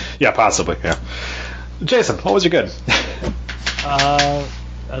 Yeah, possibly, yeah. Jason, what was your good?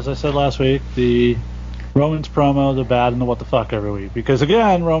 As I said last week, the Roman's promo, the bad, and the what the fuck every week. Because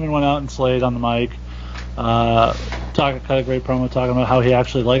again, Roman went out and slayed on the mic. Cut a great promo talking about how he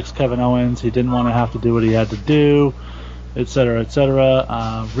actually likes Kevin Owens. He didn't want to have to do what he had to do, etc.,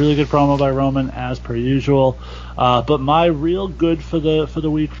 etc. Really good promo by Roman, as per usual. But my real good for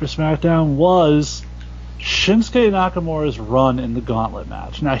the week for SmackDown was Shinsuke Nakamura's run in the gauntlet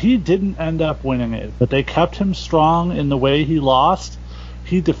match. Now, he didn't end up winning it, but they kept him strong in the way he lost.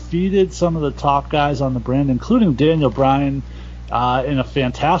 He defeated some of the top guys on the brand, including Daniel Bryan, in a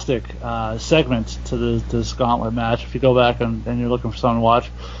fantastic segment to this gauntlet match. If you go back and you're looking for something to watch,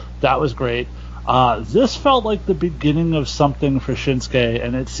 that was great. This felt like the beginning of something for Shinsuke,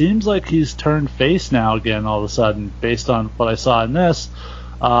 and it seems like he's turned face now again all of a sudden, based on what I saw in this.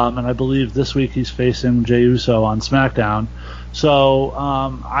 And I believe this week he's facing Jey Uso on SmackDown. So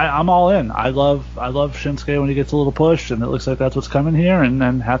I'm all in. I love Shinsuke when he gets a little push, and it looks like that's what's coming here.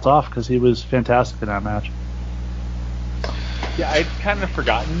 And hats off, because he was fantastic in that match. Yeah, I'd kind of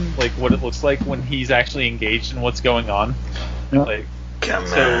forgotten like what it looks like when he's actually engaged in what's going on. Yep. Like,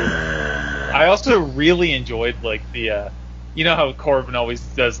 I also really enjoyed like the you know how Corbin always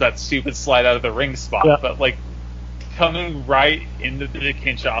does that stupid slide out of the ring spot, yeah. But like coming right into the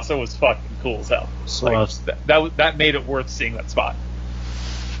Kinshasa was fucking cool as hell. Like, that made it worth seeing that spot,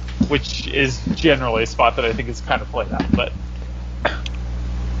 which is generally a spot that I think is kind of played out. But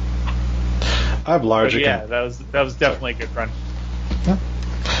I've largely that was definitely a good run.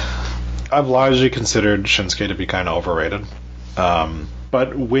 I've largely considered Shinsuke to be kind of overrated.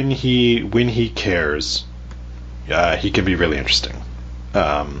 But when he cares, he can be really interesting.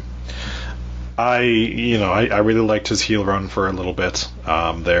 I really liked his heel run for a little bit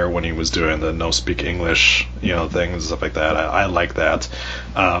there when he was doing the no speak English thing and stuff like that. I like that.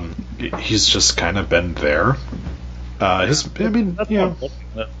 He's just kind of been there. When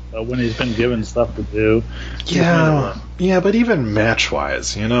he's been given stuff to do. Yeah, but even match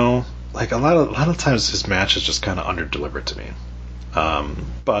wise, like a lot of times his matches just kind of under-delivered to me.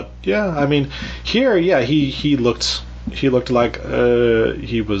 But yeah, I mean, here, he looked like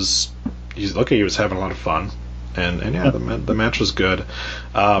he was having a lot of fun, and yeah, the match was good.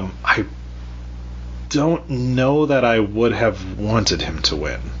 I don't know that I would have wanted him to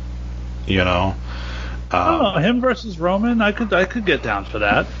win. I don't know, him versus Roman, I could get down for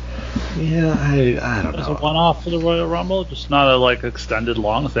that. Yeah, I don't know. As a one-off for the Royal Rumble, just not a extended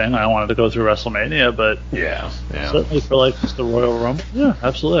long thing. I wanted to go through WrestleMania, but yeah. Certainly for just the Royal Rumble, yeah,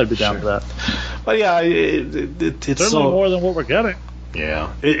 absolutely, I'd be down for that. But yeah, it's certainly more than what we're getting.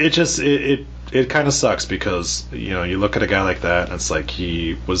 Yeah, it kind of sucks because you look at a guy like that and it's like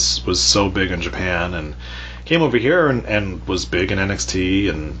he was so big in Japan and came over here and was big in NXT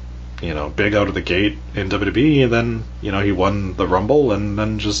and big out of the gate in WWE, and then he won the Rumble and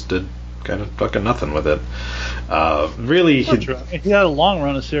then just did kind of fucking nothing with it. Really, he had a long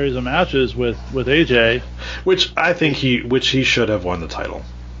run, a series of matches with AJ, which he should have won the title.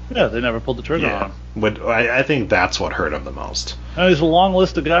 Yeah, they never pulled the trigger on him. But I think that's what hurt him the most. And there's a long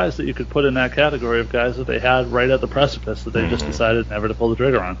list of guys that you could put in that category of guys that they had right at the precipice that they just decided never to pull the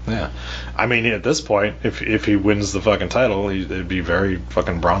trigger on. Yeah. I mean, at this point, if he wins the fucking title, it'd be very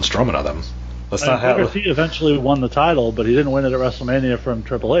fucking Braun Strowman of them. Let's not have... He eventually won the title, but he didn't win it at WrestleMania from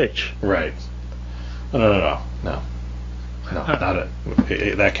Triple H. Right. No, not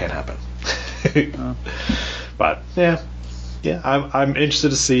it. That can't happen. But, yeah. Yeah, I'm interested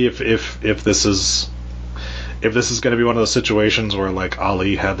to see if this is going to be one of those situations where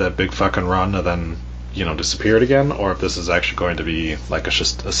Ali had that big fucking run and then disappeared again, or if this is actually going to be a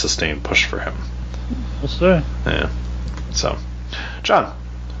sustained push for him. We'll see. Yeah. So, John.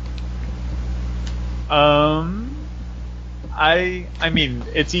 I mean,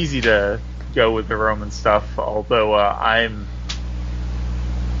 it's easy to go with the Roman stuff, although I'm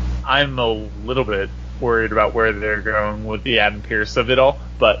a little bit worried about where they're going with the Adam Pearce of it all,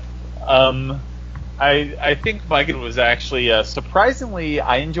 but I think Mike was actually surprisingly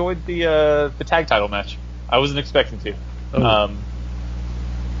I enjoyed the tag title match. I wasn't expecting to.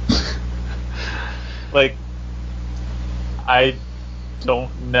 I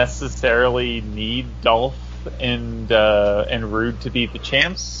don't necessarily need Dolph and Rude to be the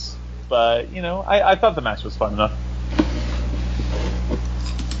champs, but I thought the match was fun enough.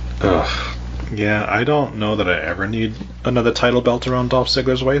 Ugh. Yeah, I don't know that I ever need another title belt around Dolph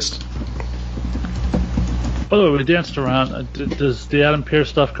Ziggler's waist. By the way, we danced around. Does the Adam Pearce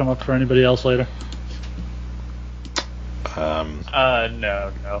stuff come up for anybody else later?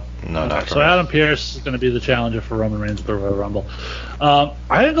 No, not for so me. Adam Pearce is going to be the challenger for Roman Reigns at the Royal Rumble.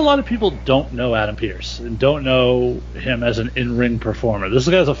 I think a lot of people don't know Adam Pearce and don't know him as an in-ring performer. This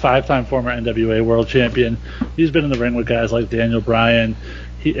guy's a 5-time former NWA World Champion. He's been in the ring with guys like Daniel Bryan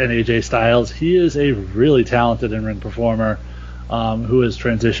and AJ Styles. He is a really talented in-ring performer who has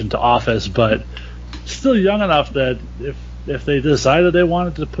transitioned to Office, but still young enough that if they decided they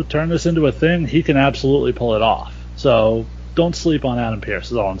wanted to turn this into a thing, he can absolutely pull it off. So don't sleep on Adam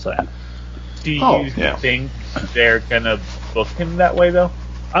Pearce is all I'm saying. Do you think they're going to book him that way, though?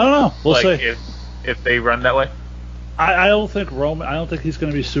 I don't know. We'll see. If they run that way? I don't think he's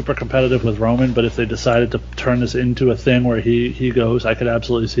going to be super competitive with Roman, but if they decided to turn this into a thing where he goes, I could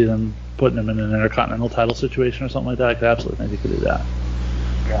absolutely see them putting him in an Intercontinental title situation or something like that. I could absolutely think he could do that.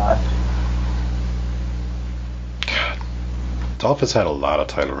 God. Dolph has had a lot of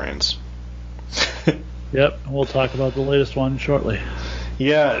title reigns. Yep, we'll talk about the latest one shortly.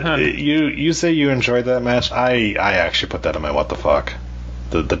 Yeah, you say you enjoyed that match. I actually put that in my what the fuck.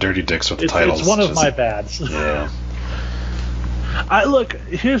 The dirty dicks with the titles. It's one of my bads. Yeah. Look,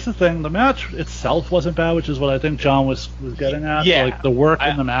 here's the thing. The match itself wasn't bad, which is what I think John was getting at. Yeah. The work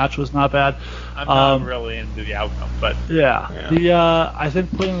in the match was not bad. I'm not really into the outcome, but... Yeah. I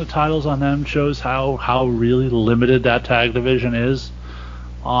think putting the titles on them shows how really limited that tag division is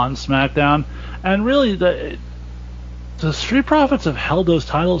on SmackDown. And really, the Street Profits have held those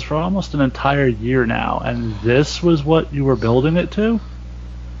titles for almost an entire year now, and this was what you were building it to?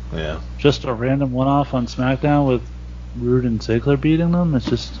 Yeah. Just a random one-off on SmackDown with Rude and Ziggler beating them? It's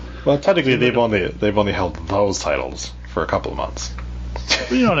just... Well, technically, they've only held those titles for a couple of months.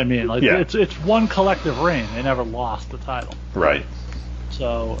 But you know what I mean? Like Yeah. it's one collective reign. They never lost the title. Right.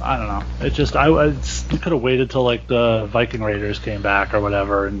 So I don't know. It just I could have waited till like the Viking Raiders came back or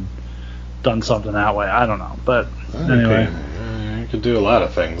whatever and done something that way. I don't know. But anyway, You could do a lot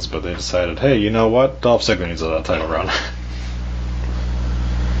of things, but they decided, hey, you know what? Dolph Ziggler needs a title run.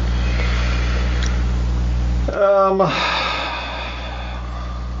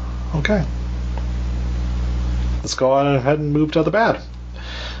 Okay. Let's go on ahead and move to the bad.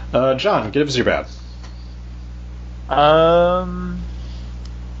 John, give us your bad. I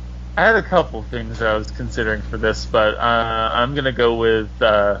had a couple things that I was considering for this, but I'm gonna go with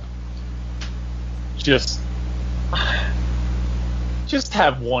just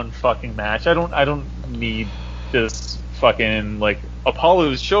have one fucking match. I don't need this fucking like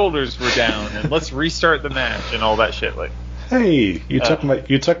Apollo's shoulders were down and let's restart the match and all that shit. Like, Hey, you took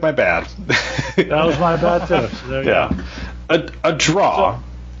my bad. that was my bad too. So there you go. A draw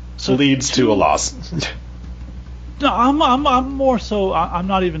So leads to a loss. No, I'm more so. I'm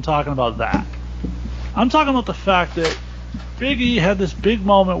not even talking about that. I'm talking about the fact that Big E had this big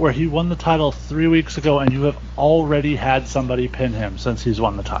moment where he won the title 3 weeks ago, and you have already had somebody pin him since he's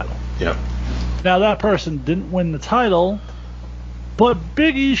won the title. Yep. Now that person didn't win the title, but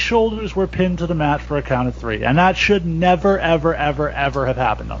Big E's shoulders were pinned to the mat for a count of 3, and that should never, ever, ever, ever have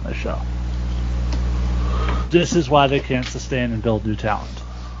happened on this show. This is why they can't sustain and build new talent.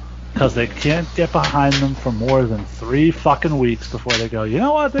 Because they can't get behind them for more than 3 fucking weeks before they go, you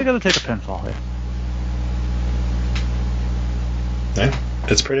know what, they gotta take a pinfall here. Yeah.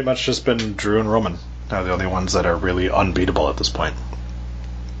 It's pretty much just been Drew and Roman. Now the only ones that are really unbeatable at this point.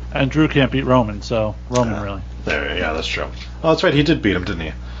 And Drew can't beat Roman, so Roman really. Yeah, that's true. Oh, that's right. He did beat him, didn't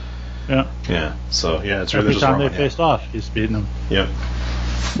he? Yeah. Yeah. So yeah, it's really Every just time Roman. they faced off, he's beating them. Yep.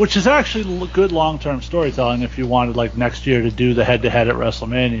 Which is actually good long-term storytelling if you wanted, like, next year to do the head-to-head at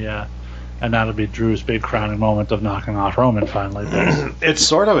WrestleMania, and that'll be Drew's big crowning moment of knocking off Roman finally. It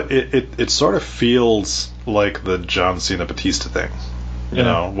sort of feels like the John Cena Batista thing. You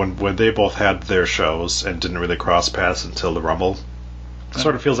know, when they both had their shows and didn't really cross paths until the Rumble. It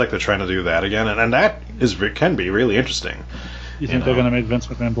sort of feels like they're trying to do that again, and that can be really interesting. You think they're going to make Vince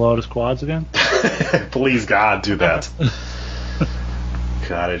McMahon blow out his quads again? Please, God, do that.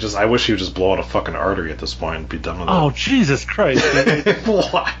 God, I wish he would just blow out a fucking artery at this point and be done with it. Oh, Jesus Christ.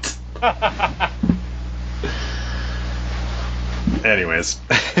 What? Anyways.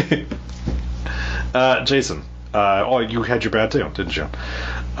 Jason. You had your bad too, didn't you?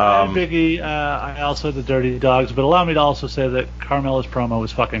 Biggie, I also had the Dirty Dogs, but allow me to also say that Carmella's promo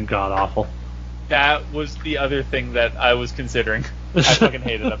was fucking god-awful. that was the other thing that I was considering. I fucking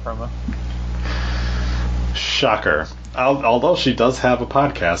hated that promo. Shocker. Although she does have a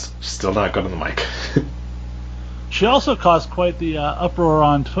podcast, she's still not good on the mic. She also caused quite the uproar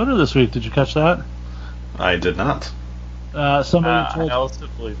on Twitter this week. Did you catch that? I did not. Somebody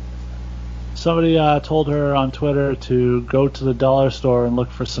told her on Twitter to go to the dollar store and look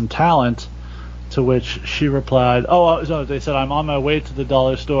for some talent, to which she replied, they said, I'm on my way to the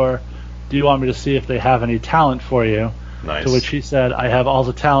dollar store. Do you want me to see if they have any talent for you? Nice. To which he said, I have all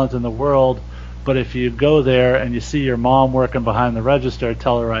the talent in the world, but if you go there and you see your mom working behind the register,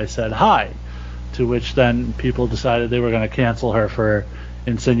 tell her I said hi. To which then people decided they were going to cancel her for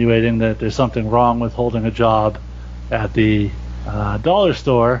insinuating that there's something wrong with holding a job at the dollar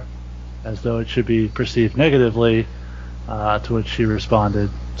store, as though it should be perceived negatively, to which she responded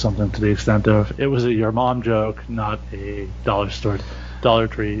something to the extent of, it was a your mom joke, not a Dollar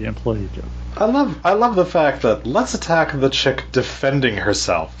Tree employee joke. I love the fact that let's attack the chick defending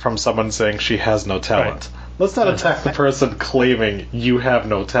herself from someone saying she has no talent. Right. Let's not attack the person claiming you have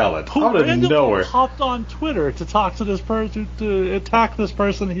no talent. Who Out of nowhere hopped on Twitter to talk to this person, to attack this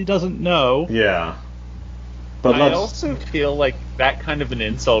person he doesn't know. Yeah. But I also feel like that kind of an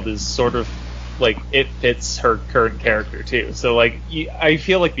insult is sort of like it fits her current character too. So like I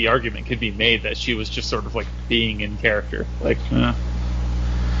feel like the argument could be made that she was just sort of like being in character. Like,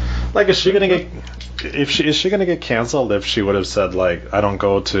 like is she gonna get canceled if she would have said like I don't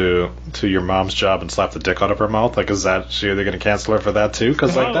go to your mom's job and slap the dick out of her mouth? Like is that she they're gonna cancel her for that too?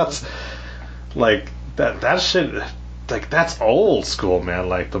 Because like that's like that shit. Like that's old school, man.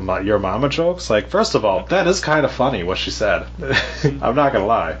 Like the your mama jokes. Like first of all, that is kind of funny what she said. I'm not gonna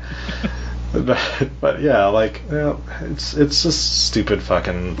lie. But yeah, like it's just stupid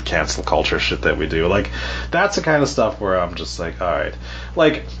fucking cancel culture shit that we do. Like that's the kind of stuff where I'm just like, all right.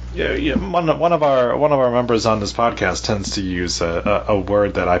 Like one of our members on this podcast tends to use a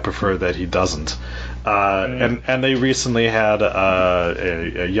word that I prefer that he doesn't. And they recently had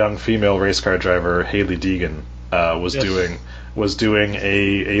a young female race car driver, Haley Deegan, was doing was doing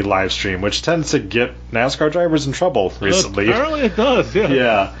a live stream, which tends to get NASCAR drivers in trouble recently. Apparently it does, yeah.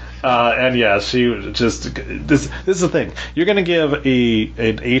 Yeah. And yeah, she just this is the thing. You're gonna give an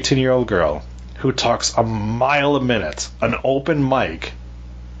 18-year-old girl who talks a mile a minute an open mic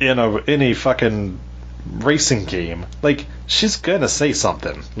in a fucking racing game, like, she's gonna say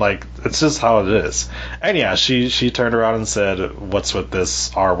something. Like, it's just how it is. And yeah, she turned around and said, "What's with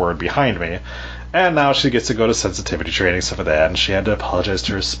this R word behind me?" And now she gets to go to sensitivity training, stuff like that, and she had to apologize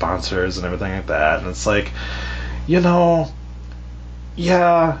to her sponsors and everything like that. And it's like, yeah,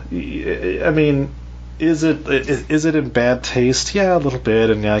 I mean, is it in bad taste? Yeah, a little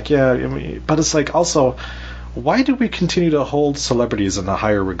bit. And like, yeah, I mean, but it's like, also, why do we continue to hold celebrities in a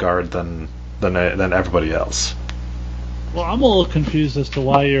higher regard than everybody else? Well, I'm a little confused as to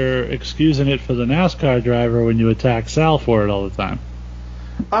why you're excusing it for the NASCAR driver when you attack Sal for it all the time.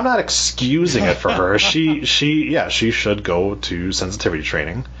 I'm not excusing it for her. She should go to sensitivity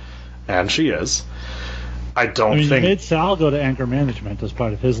training, and she is. I think you made Sal go to Anchor Management as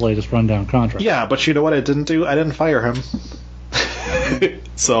part of his latest rundown contract. Yeah, but you know what I didn't do? I didn't fire him.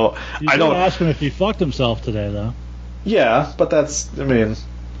 So I don't ask him if he fucked himself today, though. Yeah, but that's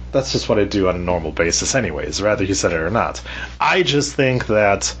just what I do on a normal basis, anyways. Whether he said it or not. I just think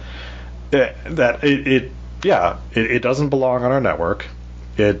that it doesn't belong on our network.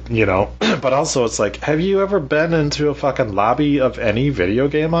 But also it's like, have you ever been into a fucking lobby of any video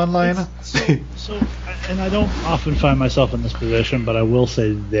game online? So, and I don't often find myself in this position, but I will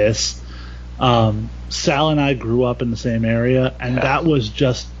say this. Sal and I grew up in the same area, and that was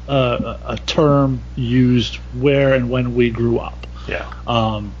just a term used where and when we grew up. Yeah.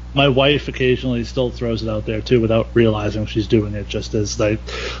 My wife occasionally still throws it out there too without realizing she's doing it, just as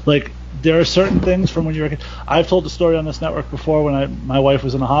like there are certain things from when you were a kid. I've told the story on this network before when my wife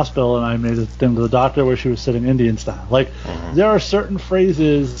was in the hospital and I made a thing to the doctor where she was sitting Indian style. Like, there are certain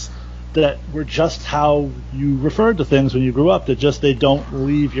phrases that were just how you referred to things when you grew up, that just they don't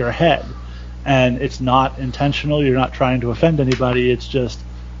leave your head. And it's not intentional. You're not trying to offend anybody. It's just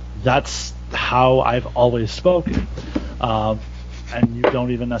that's how I've always spoken. And you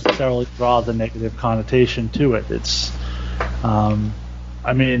don't even necessarily draw the negative connotation to it. It's,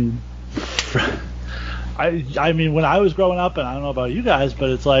 I mean, when I was growing up, and I don't know about you guys, but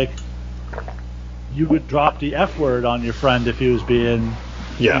it's like you would drop the F word on your friend if he was being,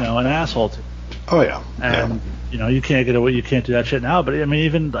 an asshole to you. Oh yeah. And you can't get away. You can't do that shit now. But I mean,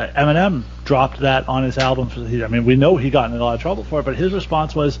 even Eminem dropped that on his album. We know he got in a lot of trouble for it, but his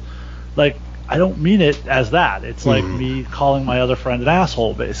response was like, I don't mean it as that. It's like me calling my other friend an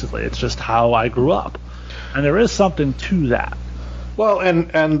asshole, basically. It's just how I grew up. And there is something to that. Well,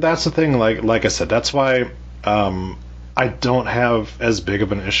 and that's the thing, like I said, that's why I don't have as big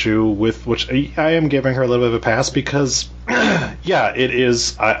of an issue with, which I am giving her a little bit of a pass, because, it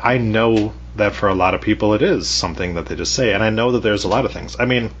is, I know that for a lot of people it is something that they just say, and I know that there's a lot of things. I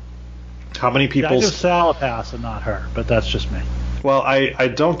mean, how many people... I give Sal a pass and not her, but that's just me. Well, I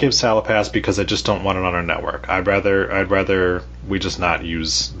don't give Sal a pass because I just don't want it on our network. I'd rather we just not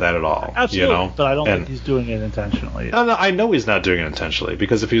use that at all. Absolutely, but I don't think he's doing it intentionally. No, I know he's not doing it intentionally,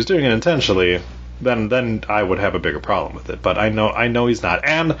 because if he was doing it intentionally, then I would have a bigger problem with it. But I know he's not.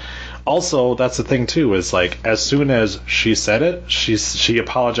 And also, that's the thing too, is like, as soon as she said it, she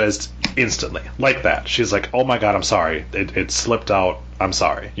apologized instantly, like that. She's like, "Oh my God, I'm sorry. It slipped out. I'm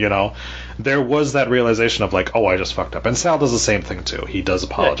sorry." There was that realization of like, "Oh, I just fucked up." And Sal does the same thing too. He does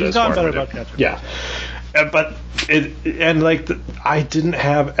apologize. He's gotten better about catching. Yeah. But I didn't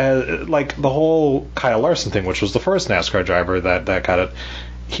have the whole Kyle Larson thing, which was the first NASCAR driver that got it.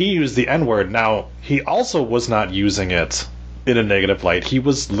 He used the N-word. Now, he also was not using it in a negative light. He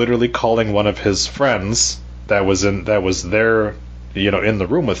was literally calling one of his friends that was there, in the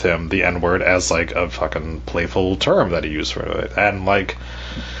room with him, the N-word, as like a fucking playful term that he used for it. And like,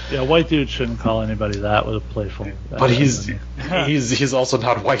 yeah, white dude shouldn't call anybody that with a playful. But he's also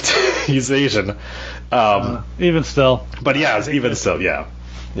not white. He's Asian. Even still. But yeah, even still, yeah.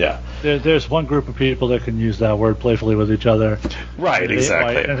 Yeah. There's one group of people that can use that word playfully with each other. Right,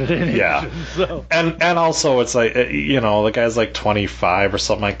 exactly. Yeah. So. And also it's like, the guy's like 25 or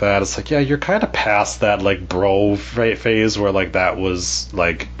something like that. It's like, yeah, you're kind of past that like bro phase where like that was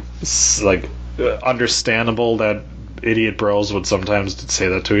like understandable that idiot bros would sometimes say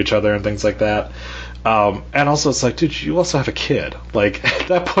that to each other and things like that. And also it's like, dude, you also have a kid. Like, at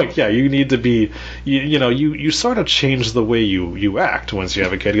that point, yeah, you need to be, you sort of change the way you act once you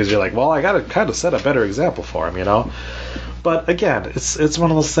have a kid, because you're like, well, I gotta kind of set a better example for him, But again, it's one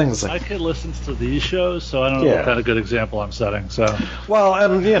of those things. My Like, kid listens to these shows, so I don't know Yeah. what kind of good example I'm setting. So well,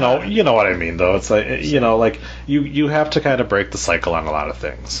 and you know what I mean, though. It's like like you have to kind of break the cycle on a lot of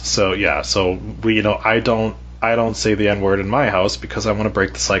things. So yeah, so I don't say the N word in my house because I want to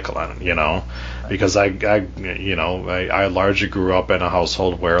break the cycle on it, because I largely grew up in a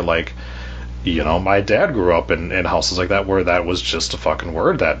household where like, my dad grew up in houses like that where that was just a fucking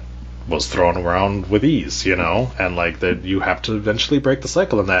word that was thrown around with ease, and like that you have to eventually break the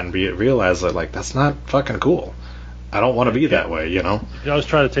cycle in that and realize that like that's not fucking cool. I don't want to be that way, you always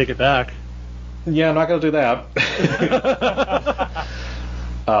try to take it back. Yeah, I'm not gonna do that.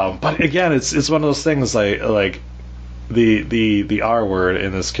 But again, it's one of those things like the R word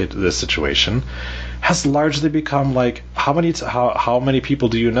in this situation has largely become like how many people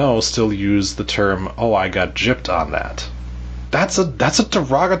do you know still use the term I got gypped on that. That's a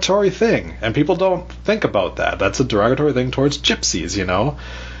derogatory thing, and people don't think about that. That's a derogatory thing towards gypsies,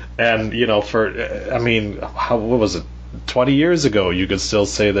 and what was it? 20 years ago, you could still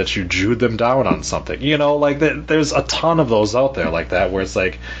say that you Jewed them down on something. Like there's a ton of those out there like that, where it's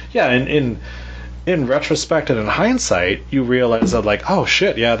like, yeah, in retrospect and in hindsight, you realize that like, oh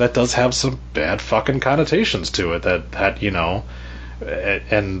shit, yeah, that does have some bad fucking connotations to it. That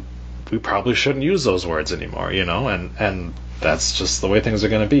and we probably shouldn't use those words anymore. And that's just the way things are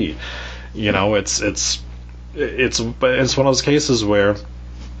going to be. It's one of those cases where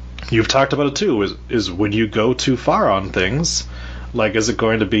you've talked about it too, is when you go too far on things, like, is it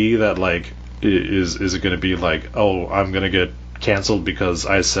going to be that, like, is it going to be like, oh, I'm going to get canceled because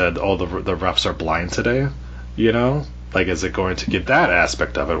I said, oh, the refs are blind today, Like, is it going to get that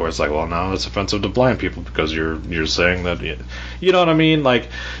aspect of it where it's like, well, now it's offensive to blind people because you're saying that, you know what I mean? Like,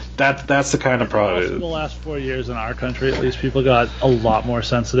 that's the kind of problem. The last 4 years in our country, at least, people got a lot more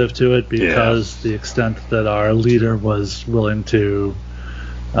sensitive to it because the extent that our leader was willing to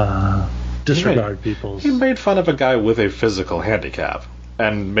disregard people's. He made fun of a guy with a physical handicap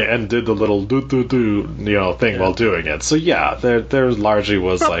and did the little do thing while doing it. So yeah, there largely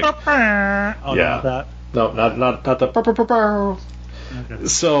was like Not that. No, not the. Okay.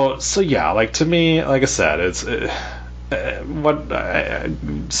 So yeah, like, to me, like I said, it's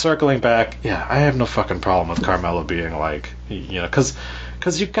circling back. Yeah, I have no fucking problem with Carmella being like, because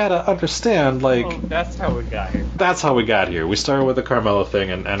you gotta understand, like, that's how we got here. That's how we got here. We started with the Carmella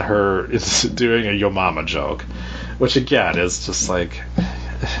thing and her is doing a Yo Mama joke, which again is just like,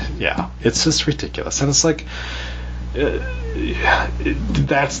 yeah, it's just ridiculous, and it's like.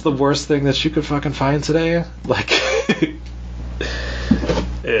 That's the worst thing that you could fucking find today. Like,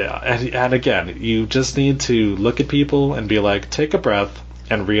 yeah, and again, you just need to look at people and be like, take a breath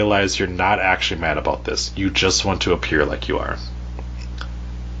and realize you're not actually mad about this. You just want to appear like you are.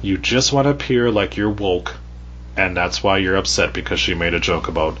 You just want to appear like you're woke, and that's why you're upset because she made a joke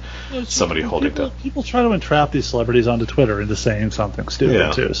about somebody holding them. People try to entrap these celebrities onto Twitter into saying something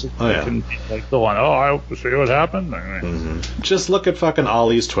stupid too. So they can be like the one, I see what happened. Mm-hmm. Just look at fucking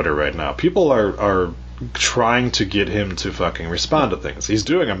Ali's Twitter right now. People are trying to get him to fucking respond to things. He's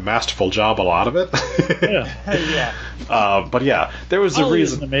doing a masterful job, a lot of it. Yeah. But yeah, there was a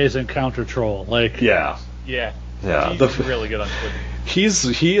reason. Is an amazing counter troll. Like, Yeah. He's really good on Twitter. He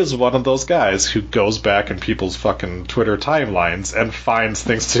is one of those guys who goes back in people's fucking Twitter timelines and finds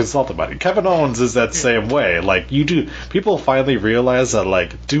things to insult about. Kevin Owens is that same way. Like, people finally realize that,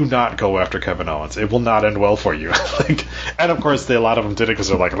 like, do not go after Kevin Owens. It will not end well for you. Like, and of course, a lot of them did it because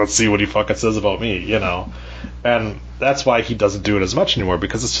they're like, let's see what he fucking says about me, And that's why he doesn't do it as much anymore,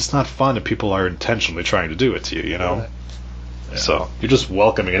 because it's just not fun if people are intentionally trying to do it to you, Right. Yeah. So you're just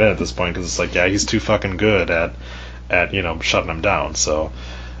welcoming it in at this point because it's like, yeah, he's too fucking good at shutting him down. So,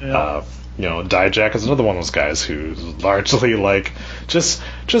 Dijak is another one of those guys who's largely like just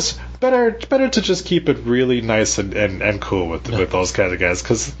better to just keep it really nice and cool with those kind of guys,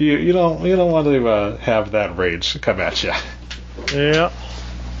 because you don't want to have that rage come at you. Yeah.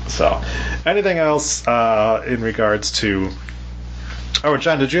 So, anything else in regards to? Oh,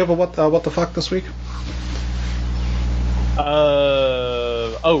 John, did you have a what the fuck this week?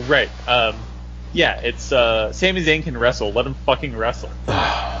 Right. Yeah, it's Sami Zayn can wrestle. Let him fucking wrestle.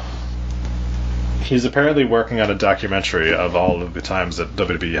 He's apparently working on a documentary of all of the times that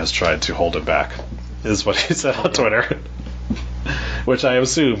WWE has tried to hold him back, is what he said on Twitter. Which I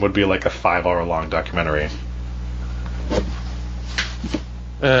assume would be like a 5-hour long documentary.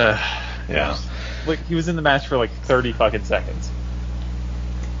 Yeah. Like, he was in the match for like 30 fucking seconds.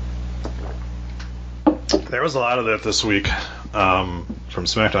 There was a lot of that this week from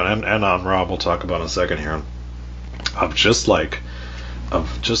SmackDown and on Raw. We'll talk about in a second here, of just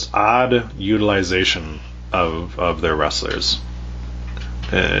odd utilization of their wrestlers.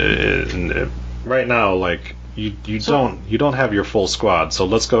 Right now, like you don't have your full squad, so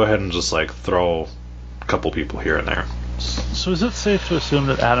let's go ahead and just like throw a couple people here and there. So is it safe to assume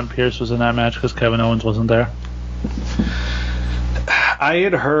that Adam Pearce was in that match because Kevin Owens wasn't there? I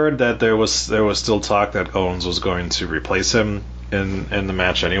had heard that there was still talk that Owens was going to replace him in the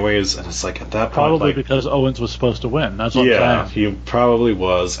match anyways, and it's like at that point, Probably like, because Owens was supposed to win. That's what yeah, I'm saying. he probably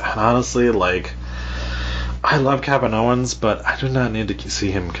was. And honestly, like, I love Kevin Owens, but I do not need to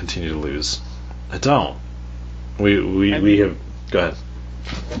see him continue to lose. I don't. We have. Go ahead.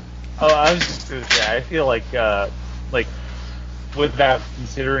 Oh, I was just gonna say, I feel like without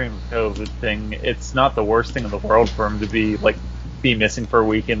considering the COVID thing, it's not the worst thing in the world for him to be missing for a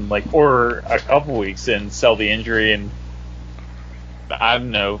week and or a couple weeks and sell the injury and I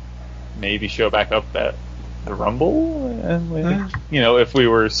don't know, maybe show back up at the Rumble, and if we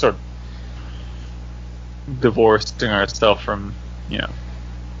were sort of divorcing ourselves from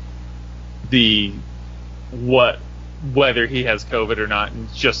whether he has COVID or not,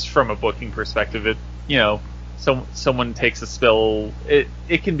 and just from a booking perspective, someone takes a spill, it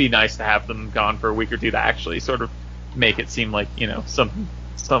can be nice to have them gone for a week or two to actually sort of make it seem like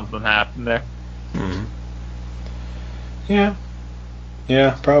something happened there. Mm-hmm.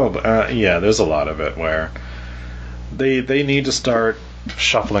 Yeah, probably. Yeah, there's a lot of it where they need to start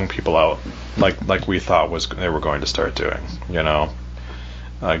shuffling people out, like we thought they were going to start doing.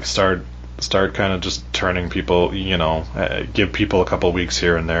 Like start kind of just turning people. Give people a couple weeks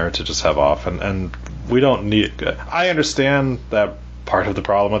here and there to just have off, and we don't need. I understand that part of the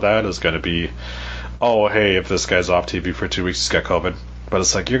problem with that is going to be, oh hey, if this guy's off TV for 2 weeks, he's got COVID. But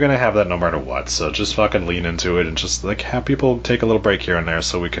it's like, you're going to have that no matter what, so just fucking lean into it and just like have people take a little break here and there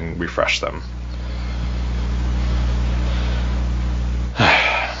so we can refresh them.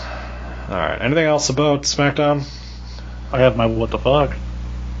 Alright, anything else about SmackDown? I have my what the fuck.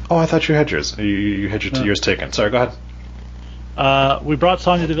 Oh, I thought you had yours. You had yours taken. Sorry, go ahead. We brought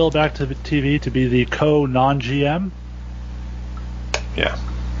Sonya Deville back to the TV to be the co-non-GM. Yeah.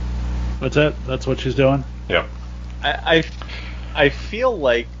 That's it? That's what she's doing? Yep. I feel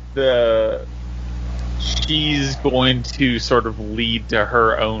like she's going to sort of lead to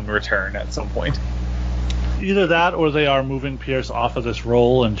her own return at some point. Either that, or they are moving Pierce off of this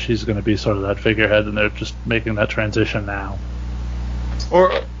role, and she's going to be sort of that figurehead, and they're just making that transition now.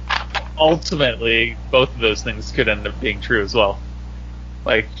 Or ultimately, both of those things could end up being true as well.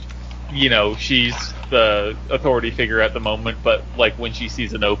 Like, she's the authority figure at the moment, but like when she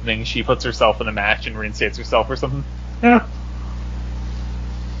sees an opening, she puts herself in a match and reinstates herself or something. Yeah.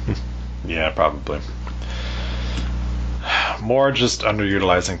 Yeah, probably. More just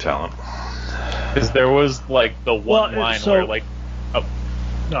underutilizing talent. Because there was the one line where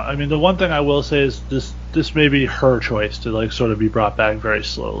No, I mean the one thing I will say is this may be her choice to sort of be brought back very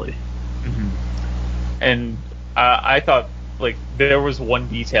slowly. Mm-hmm. And I thought there was one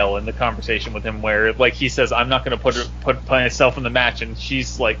detail in the conversation with him where he says, I'm not going to put myself in the match, and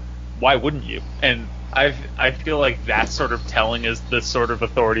she's like, why wouldn't you? And I feel like that's sort of telling as the sort of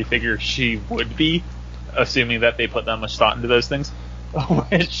authority figure she would be, assuming that they put that much thought into those things,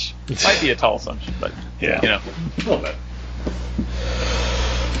 which might be a tall assumption, but yeah, a little bit.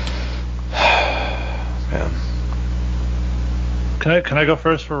 Man, can I go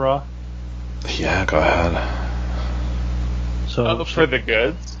first for Raw? Yeah, go ahead. So for the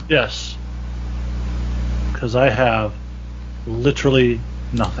goods, yes, because I have literally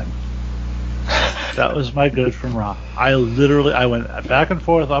nothing. That was my good from Raw. I went back and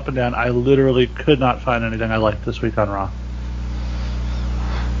forth, up and down. I literally could not find anything I liked this week on Raw.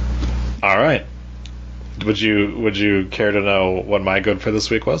 All right. Would you care to know what my good for this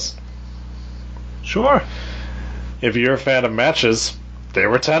week was? Sure. If you're a fan of matches, there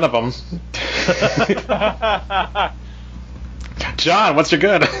were 10 of them. John, what's your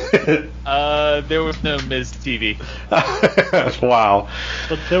good? There was no Miz TV. Wow.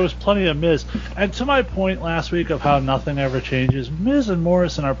 But there was plenty of Miz. And to my point last week of how nothing ever changes, Miz and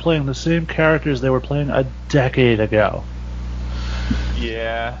Morrison are playing the same characters they were playing a decade ago.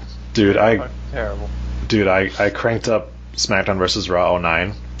 Yeah. Dude, terrible. Dude, I cranked up SmackDown vs. Raw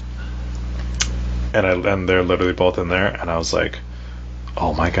 09, and they're literally both in there, and I was like,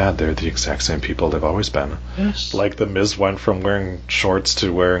 oh my god, they're the exact same people they've always been. Yes. Like the Miz went from wearing shorts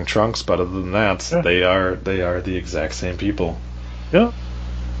to wearing trunks, but other than that, yeah. they are the exact same people. Yeah.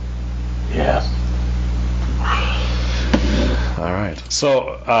 Yeah. All right.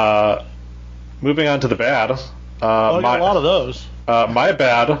 So, moving on to the bad. I got a lot of those. My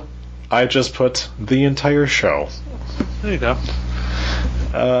bad. I just put the entire show. There you go.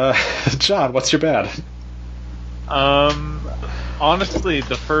 John, what's your bad? Honestly,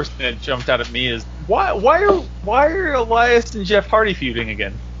 the first thing that jumped out at me is why are Elias and Jeff Hardy feuding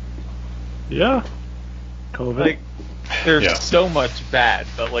again? Yeah. COVID. Like, there's Yeah. so much bad,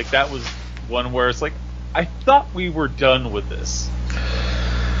 but like that was one where it's like, I thought we were done with this.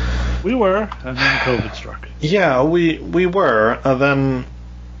 We were, and then COVID struck. Yeah, we were. Then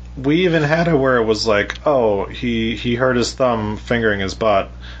we even had it where it was like, oh, he hurt his thumb fingering his butt,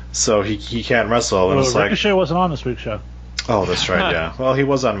 so he can't wrestle. And it's like, Ricochet wasn't on this week's show. oh, that's right, yeah. Well, he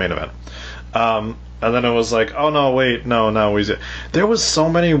was on main event. And then it was like, oh no, wait, no, he's. There was so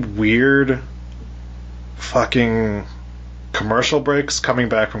many weird fucking commercial breaks coming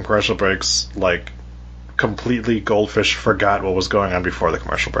back from commercial breaks, like completely Goldfish forgot what was going on before the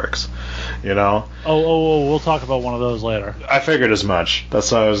commercial breaks, you know? Oh, we'll talk about one of those later. I figured as much.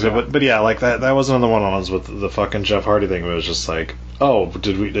 That's why I was good. But yeah, like that was another one of those with the fucking Jeff Hardy thing. It was just like, oh,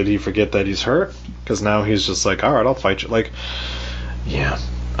 did he forget that he's hurt? Because now he's just like, all right, I'll fight you. Like, yeah,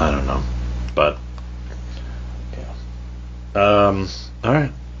 I don't know, but yeah. All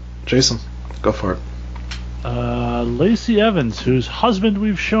right, Jason, go for it. Lacey Evans, whose husband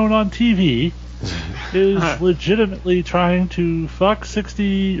we've shown on TV, is legitimately trying to fuck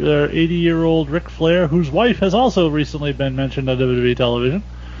 60 or 80-year-old Ric Flair, whose wife has also recently been mentioned on WWE television.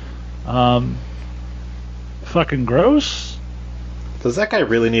 Fucking gross. Does that guy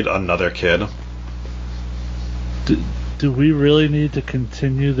really need another kid? Do we really need to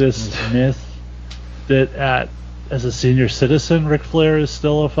continue this myth that as a senior citizen, Ric Flair is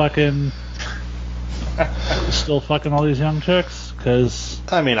still fucking all these young chicks? Because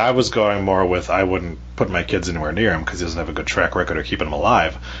I mean, I was going more with I wouldn't put my kids anywhere near him because he doesn't have a good track record of keeping them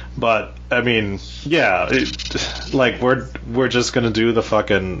alive. But I mean, yeah, like we're just gonna do the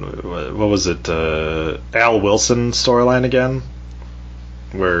fucking what was it, Al Wilson storyline again,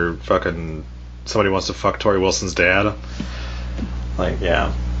 where fucking somebody wants to fuck Tori Wilson's dad. Like,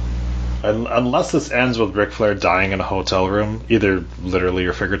 yeah. Unless this ends with Ric Flair dying in a hotel room, either literally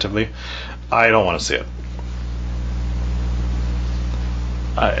or figuratively, I don't want to see it.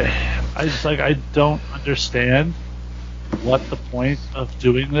 I just I don't understand what the point of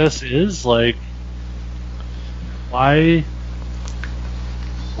doing this is. Like, why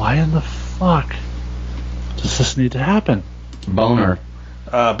in the fuck does this need to happen? Boner.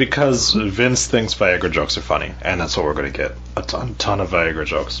 Because Vince thinks Viagra jokes are funny, and that's what we're going to get. A ton of Viagra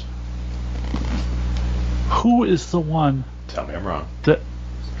jokes. Who is the one? Tell me I'm wrong.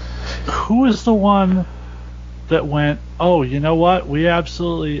 Who is the one that went, oh, you know what? We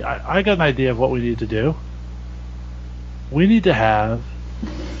absolutely... I got an idea of what we need to do. We need to have...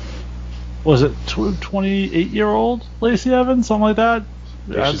 Was it 28-year-old Lacey Evans? Something like that?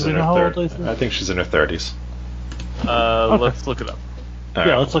 I think she's in her 30s. Okay. Let's look it up. All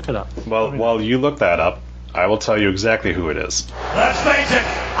yeah, right. let's look it up. Well, while you look that up, I will tell you exactly who it is. Let's face it,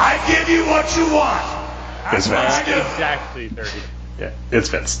 I give you what you want. It's Vince. Exactly 30. Yeah, it's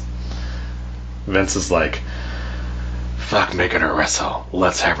Vince. Vince is like, fuck making her wrestle.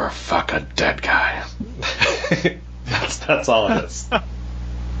 Let's have her fuck a dead guy. that's all it is.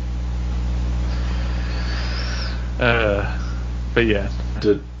 But yeah.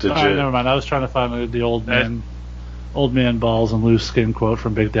 Did you? Never mind. I was trying to find the old man balls and loose skin quote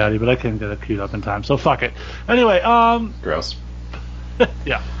from Big Daddy, but I couldn't get it queued up in time. So fuck it. Anyway, Gross.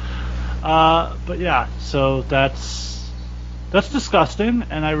 yeah. But yeah. So that's disgusting,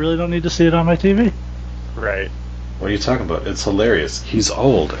 and I really don't need to see it on my TV. Right. What are you talking about? It's hilarious. He's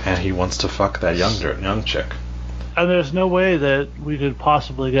old and he wants to fuck that young chick. And there's no way that we could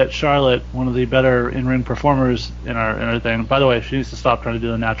possibly get Charlotte, one of the better in-ring performers in our thing. By the way, she needs to stop trying to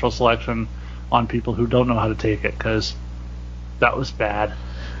do the natural selection on people who don't know how to take it, because that was bad.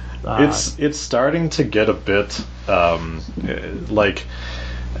 It's starting to get a bit like,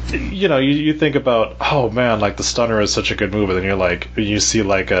 you know, you think about, oh man, like the stunner is such a good move, and then you're like, you see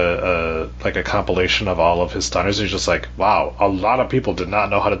like a compilation of all of his stunners, and you're just like, wow, a lot of people did not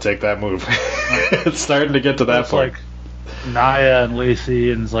know how to take that move. It's starting to get to that point. Like Nia and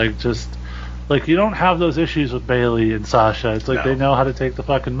Lacey, and it's like just like you don't have those issues with Bayley and Sasha. It's like they know how to take the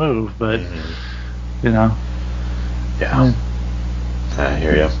fucking move, but you know. Yeah. I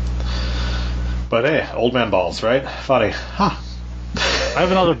hear you. But hey, old man balls, right? Funny. Huh. I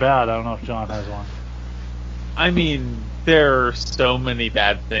have another bad. I don't know if John has one. I mean, there are so many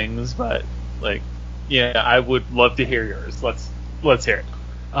bad things, but like, yeah, I would love to hear yours. Let's hear it.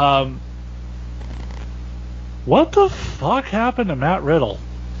 What the fuck happened to Matt Riddle?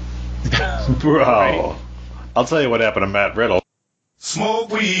 Bro. Right. I'll tell you what happened to Matt Riddle. Smoke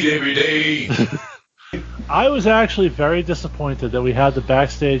weed every day. I was actually very disappointed that we had the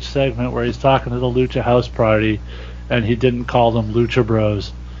backstage segment where he's talking to the Lucha House Party, and he didn't call them Lucha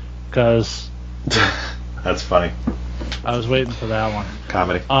Bros, because That's funny. I was waiting for that one.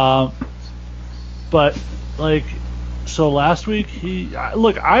 Comedy. But like, so last week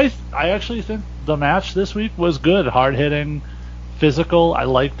I actually think the match this week was good, hard hitting, physical. I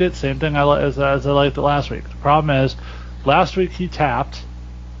liked it. Same thing as I liked it last week. The problem is, last week he tapped,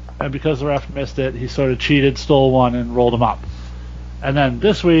 and because the ref missed it, he sort of cheated, stole one, and rolled him up. And then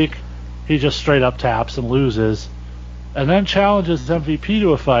this week, he just straight up taps and loses, and then challenges MVP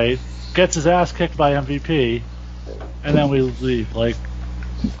to a fight, gets his ass kicked by MVP, and then we leave. Like,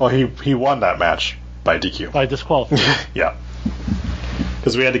 Well, he won that match by DQ. by disqualification. Yeah.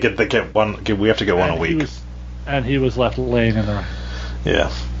 Because we had to get one a week. And he was left laying in the ring.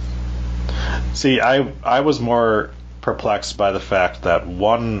 Yeah. See, I was more perplexed by the fact that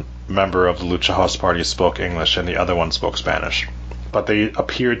one member of the Lucha House Party spoke English and the other one spoke Spanish, but they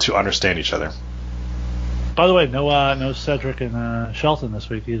appeared to understand each other. By the way, no Cedric and Shelton this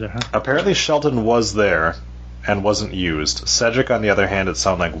week either, huh? Apparently Shelton was there and wasn't used. Cedric, on the other hand, it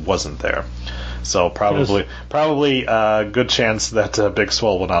sounded like wasn't there. So probably a good chance that Big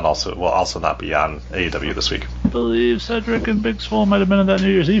Swole will also not be on AEW this week. I believe Cedric and Big Swole might have been at that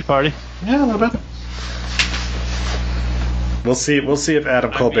New Year's Eve party. Yeah, a little bit. We'll see if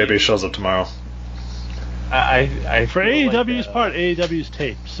Adam Colebaby shows up tomorrow. I For feel AEW's part, AEW's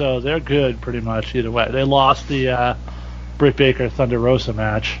taped, so they're good pretty much either way. They lost the Britt Baker Thunder Rosa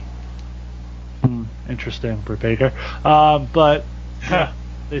match. Interesting, Britt Baker. But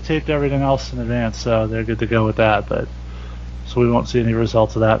they taped everything else in advance, so they're good to go with that. But so we won't see any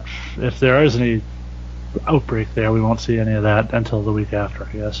results of that. If there is any outbreak there, we won't see any of that until the week after,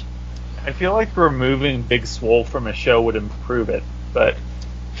 I guess. I feel like removing Big Swole from a show would improve it, but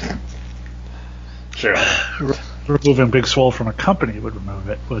Sure. Removing Big Swole from a company would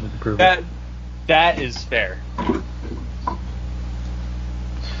improve it. that is fair.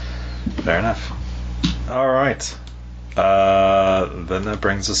 Fair enough. All right. Then that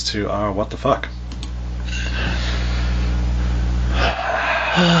brings us to our what the fuck.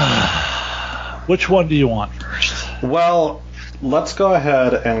 Which one do you want first? Well, let's go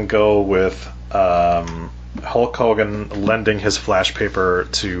ahead and go with Hulk Hogan lending his flash paper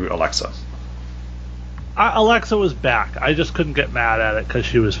to Alexa. Alexa was back. I just couldn't get mad at it because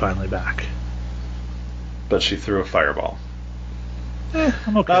she was finally back. But she threw a fireball.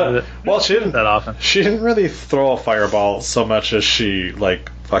 I'm okay with it. Well, she didn't that often. She didn't really throw a fireball so much as she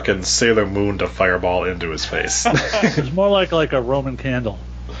fucking Sailor Mooned a fireball into his face. It was more like a Roman candle.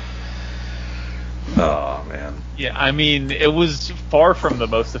 Oh man. Yeah, I mean, it was far from the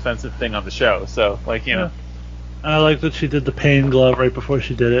most offensive thing on the show, so, you know. And I like that she did the pain glove right before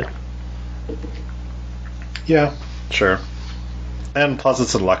she did it. Yeah, sure. And plus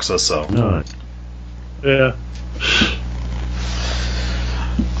it's Alexa, so. Yeah.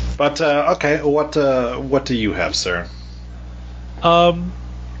 But, okay, what do you have, sir?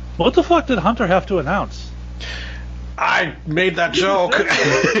 What the fuck did Hunter have to announce? I made that joke.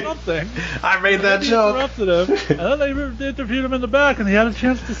 Something. I made that joke. Interrupted him, and then they interviewed him in the back, and he had a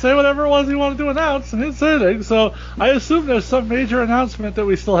chance to say whatever it was he wanted to announce, and he didn't say anything. So I assume there's some major announcement that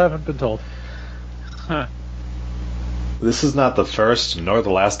we still haven't been told. Huh. This is not the first nor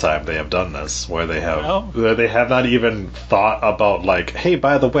the last time they have done this, where they have not even thought about hey,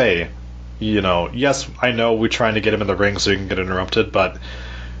 by the way, yes, I know we're trying to get him in the ring so he can get interrupted, but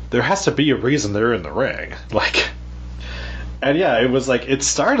there has to be a reason they're in the ring. And yeah, it was it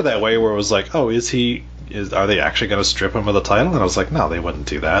started that way where it was oh, are they actually going to strip him of the title? And I was no, they wouldn't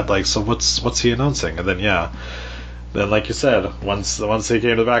do that. So what's he announcing? And then then like you said, once he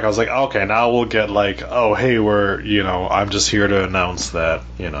came to the back, I was okay, now we'll get oh, hey, we're I'm just here to announce that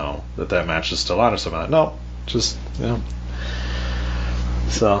that match is still on or something. No, just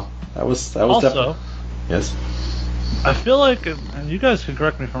So that was also definitely yes. I feel like, and you guys can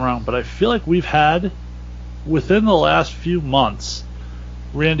correct me if I'm wrong, but I feel like we've had within the last few months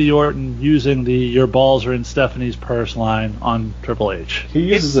Randy Orton using the "your balls are in Stephanie's purse" line on Triple H. He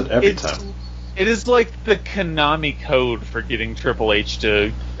uses it every time. It is like the Konami code for getting Triple H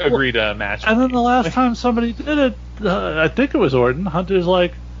to agree to a match. And then the last time somebody did it, I think it was Orton. Hunter's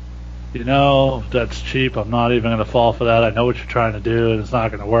that's cheap. I'm not even going to fall for that. I know what you're trying to do, and it's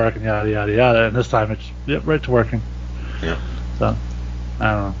not going to work, and yada, yada, yada. And this time it's right to working. Yeah. So,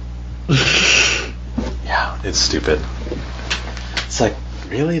 I don't know. Yeah, it's stupid. It's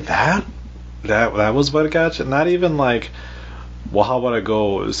really that was what got you? Not even well, how about I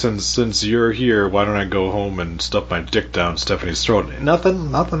go, since you're here, why don't I go home and stuff my dick down Stephanie's throat?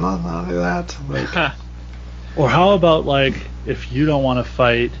 Nothing like that. Or how about, like, if you don't want to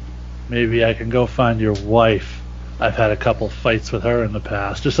fight, maybe I can go find your wife. I've had a couple fights with her in the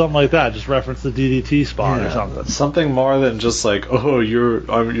past, or something like that. Just reference the DDT spot or something. Something more than just like, oh, you're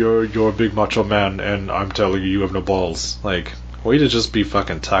a big macho man, and I'm telling you, you have no balls. Like, way to just be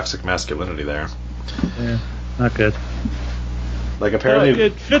fucking toxic masculinity there. Yeah, not good. Like, apparently,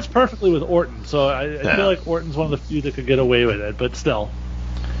 it fits perfectly with Orton, so I feel like Orton's one of the few that could get away with it, but still.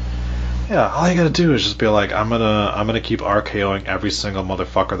 Yeah, all you gotta do is just be like, I'm gonna keep RKOing every single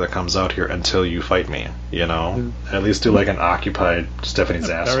motherfucker that comes out here until you fight me. You know, at least do like an occupied Stephanie's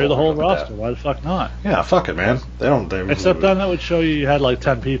asshole. Bury the whole like roster. that. Why the fuck not? Yeah, fuck it, man. Except then that would show you had like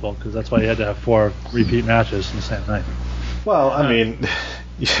 10 people, because that's why you had to have 4 repeat matches in the same night. Well, I mean,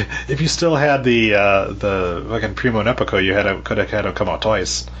 if you still had the fucking Primo and Epico, you could have had him come out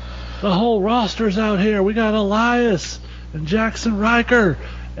twice. The whole roster's out here. We got Elias and Jackson Riker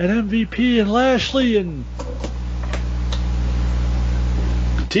and MVP and Lashley and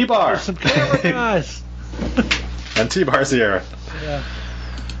T-Bar. some camera guys. And T-Bar's here. Yeah.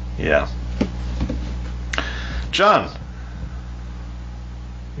 Yeah. John.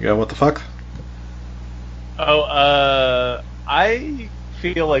 You got what the fuck? Oh, I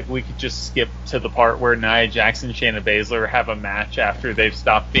feel like we could just skip to the part where Nia Jax and Shayna Baszler have a match after they've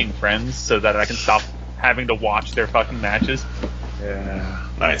stopped being friends, so that I can stop having to watch their fucking matches. Yeah.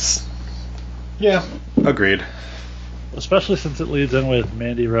 Nice. Yeah, agreed. Especially since it leads in with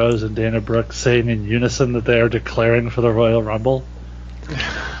Mandy Rose and Dana Brooke saying in unison that they are declaring for the Royal Rumble.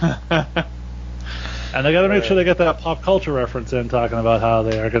 And they got to make sure they get that pop culture reference in, talking about how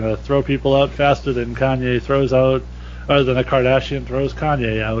they are going to throw people out faster than Kanye throws out, or than a Kardashian throws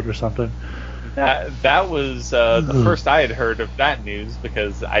Kanye out, or something. That was the first I had heard of that news,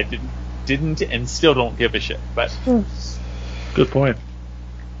 because I didn't and still don't give a shit. But good point.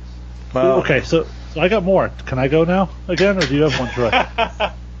 Well, okay, so I got more. Can I go now again, or do you have one, Troy?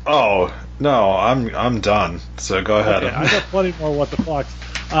 Oh no, I'm done. So go ahead. Okay, I got plenty more. What the fuck?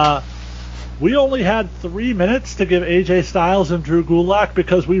 We only had 3 minutes to give AJ Styles and Drew Gulak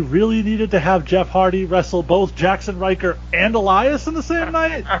because we really needed to have Jeff Hardy wrestle both Jackson Riker and Elias in the same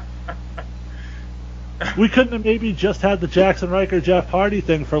night. We couldn't have maybe just had the Jackson Riker Jeff Hardy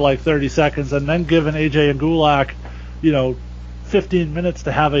thing for like 30 seconds and then given AJ and Gulak, 15 minutes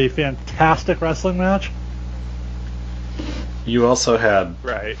to have a fantastic wrestling match. You also had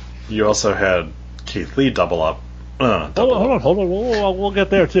right. You also had Keith Lee double up. Hold on. We'll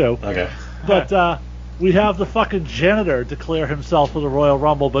get there too. Okay. But we have the fucking janitor declare himself for the Royal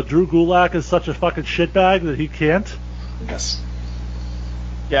Rumble, but Drew Gulak is such a fucking shitbag that he can't. Yes.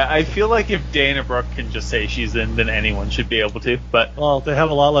 Yeah, I feel like if Dana Brooke can just say she's in, then anyone should be able to. But well, they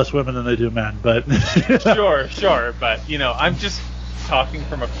have a lot less women than they do men. But sure. But I'm just talking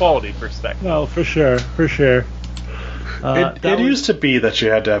from a quality perspective. No, for sure. It used to be that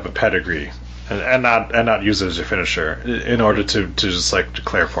you had to have a pedigree. And not use it as your finisher in order to just like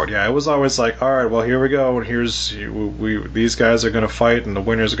declare for it. Yeah, it was always like, all right, well here we go, and these guys are gonna fight, and the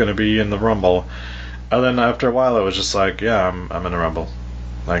winner's gonna be in the Rumble. And then after a while, it was just like, yeah, I'm in the Rumble.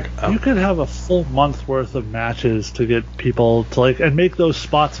 Like you could have a full month worth of matches to get people to and make those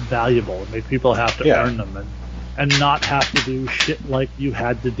spots valuable, and make people have to earn them, and not have to do shit like you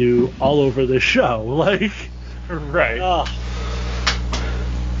had to do all over the show, like right.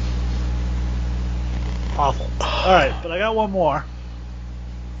 Awful. Alright, but I got one more.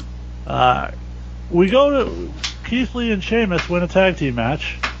 We go to Keith Lee and Sheamus win a tag team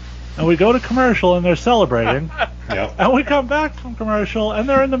match, and we go to commercial and they're celebrating. Yep. And we come back from commercial and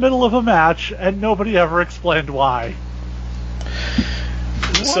they're in the middle of a match and nobody ever explained why.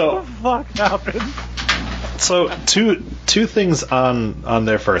 What the fuck happened? So two things on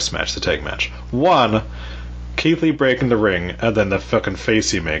their first match, the tag match. One, Keith Lee breaking the ring and then the fucking face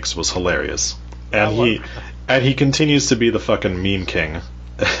he makes was hilarious. And he continues to be the fucking meme king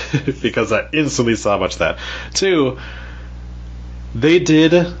because I instantly saw much of that. Two, they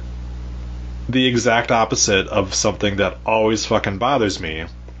did the exact opposite of something that always fucking bothers me,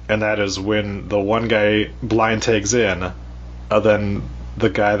 and that is when the one guy blind tags in, then the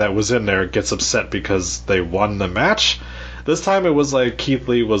guy that was in there gets upset because they won the match. This time it was like Keith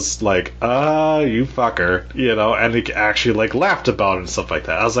Lee was like, you fucker, and he actually like laughed about it and stuff like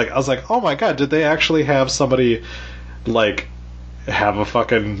that. I was like, oh my god, did they actually have somebody like have a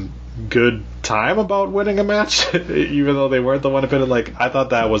fucking good time about winning a match, even though they weren't the one who like? I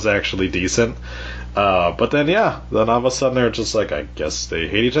thought that was actually decent. But then all of a sudden they're just like, I guess they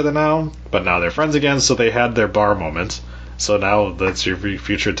hate each other now, but now they're friends again. So they had their bar moment. So now that's your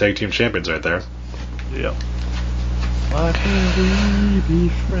future tag team champions right there. Yep. Why can't we be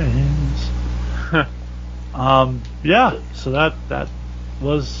friends? Yeah. So that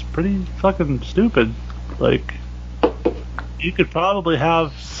was pretty fucking stupid. Like, you could probably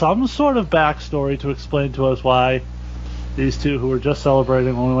have some sort of backstory to explain to us why these two who were just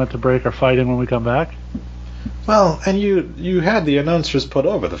celebrating when we went to break are fighting when we come back. Well, and you had the announcers put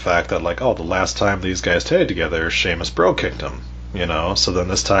over the fact that, like, oh, the last time these guys tagged together, Sheamus bro kicked him. You know, so then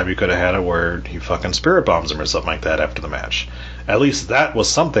this time you could have had it where he fucking spirit bombs him or something like that after the match. At least that was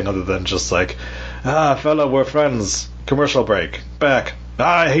something other than just like, fella, we're friends. Commercial break. Back.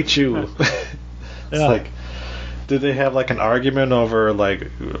 I hate you. It's like, did they have like an argument over like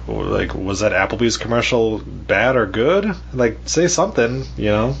was that Applebee's commercial bad or good? Like, say something, you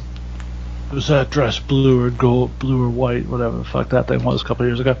know. Was that dress blue or gold, blue or white, whatever the fuck that thing was a couple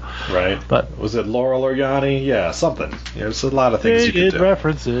of years ago? Right. But was it Laurel or Yanni? Yeah, something. There's a lot of things you could do.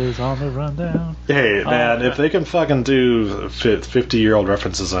 References on the rundown. Hey, man, if they can fucking do 50-year-old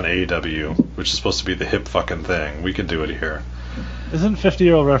references on AEW, which is supposed to be the hip fucking thing, we can do it here. Isn't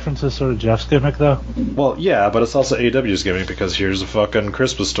 50-year-old references sort of Jeff's gimmick, though? Well, yeah, but it's also AEW's gimmick because here's a fucking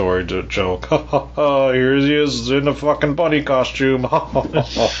Christmas story joke. Ha ha ha, here he is in a fucking bunny costume. Ha ha ha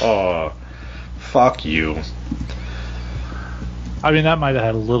ha ha. Fuck you. I mean, that might have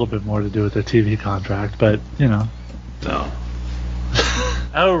had a little bit more to do with their TV contract, but, you know. No.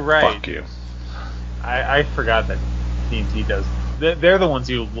 Oh, right. Fuck you. I forgot that TNT does. They're the ones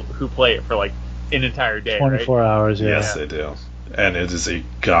who play it for, like, an entire day, 24 right? hours, yeah. Yes, they do. And it is a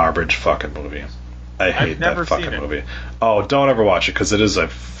garbage fucking movie. I hate that fucking movie. Oh, don't ever watch it, because it is a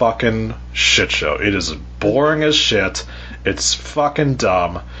fucking shit show. It is boring as shit. It's fucking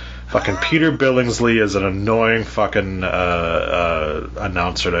dumb. Fucking Peter Billingsley is an annoying fucking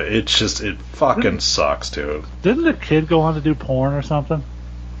announcer. It fucking sucks, dude. Didn't the kid go on to do porn or something?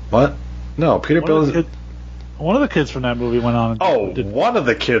 What? No, Peter Billingsley. One of the kids from that movie went on. And one of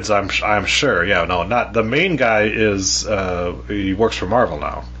the kids, I'm sure. Yeah, no, not the main guy. Is he works for Marvel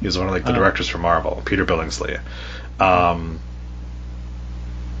now? He's one of the directors for Marvel. Peter Billingsley. I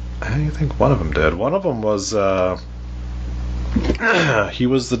think one of them did. One of them was. He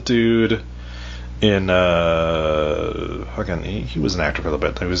was the dude in he was an actor for a little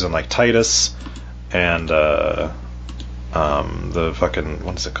bit. He was in like Titus and the fucking,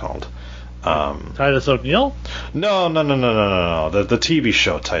 what's it called? Titus O'Neil? No. The TV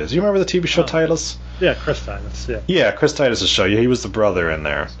show Titus. You remember the TV show Titus? Yeah, Chris Titus. Yeah. Yeah, Chris Titus' show. Yeah, he was the brother in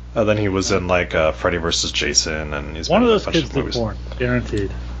there. Then he was in like Freddy vs. Jason, and he's one been of in those a bunch kids of did movies. porn,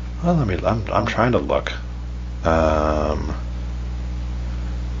 guaranteed. Well, I'm trying to look.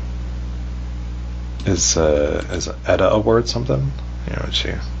 Is Edda a word something? You know,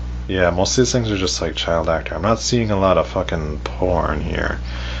 yeah, most of these things are just like child actor. I'm not seeing a lot of fucking porn here.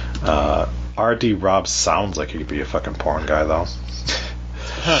 R.D. Robb sounds like he could be a fucking porn guy, though.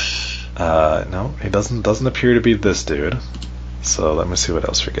 No, he doesn't appear to be this dude. So let me see what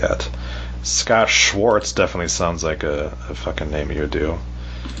else we got. Scott Schwartz definitely sounds like a fucking name you would do.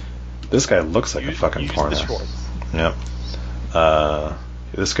 This guy looks like a fucking porn. Yep.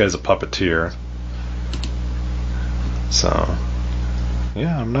 This guy's a puppeteer. So,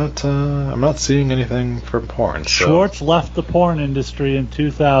 yeah, I'm not seeing anything for porn. So. Schwartz left the porn industry in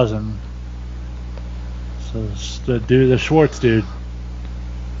 2000. So the Schwartz dude.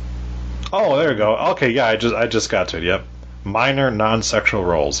 Oh, there we go. Okay, yeah, I just got to it. Yep, minor non-sexual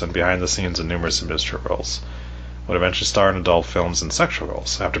roles and behind the scenes in numerous administrative roles. Would eventually star in adult films and sexual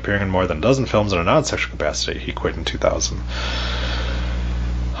roles. After appearing in more than a dozen films in a non-sexual capacity, he quit in 2000.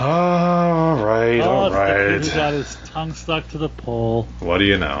 All right. He got his tongue stuck to the pole. What do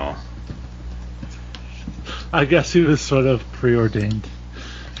you know? I guess he was sort of preordained.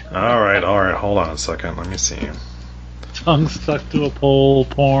 All right. Hold on a second. Let me see. Tongue stuck to a pole,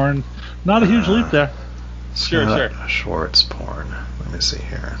 porn. Not a huge leap there. Sure. Schwartz porn. Let me see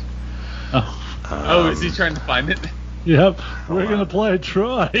here. Is he trying to find it? Yep. We're going to play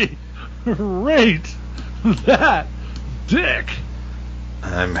Troy. Rate that dick.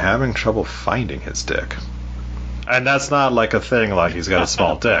 I'm having trouble finding his dick. And that's not like a thing like he's got a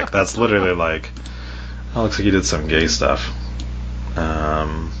small dick. That's literally like, oh, looks like he did some gay stuff.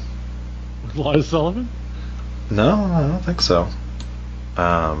 Lyle Sullivan? No, I don't think so.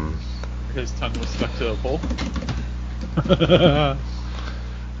 His tongue was stuck to a pole?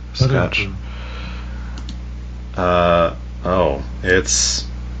 Scotch.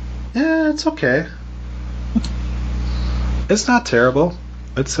 It's okay. It's not terrible.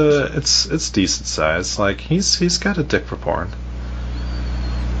 It's decent size. Like he's got a dick for porn.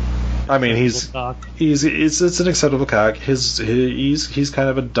 I mean, it's an acceptable cock. He's kind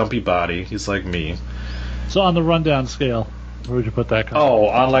of a dumpy body. He's like me. So on the rundown scale, where would you put that? Oh,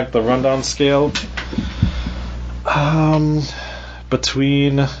 on like the rundown scale,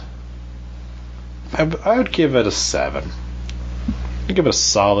 Between, I would give it a 7. I'd give it a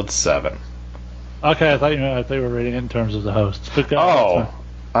solid 7. Okay, I thought you were rating it in terms of the hosts. But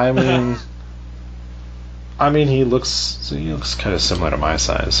I mean, he looks kind of similar to my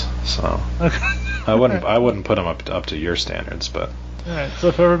size, so I wouldn't put him up to your standards, but. All right. So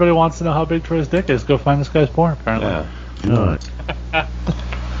if everybody wants to know how big Troy's dick is, go find this guy's porn. Apparently. Yeah.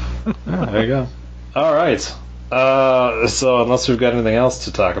 There you go. All right. So unless we've got anything else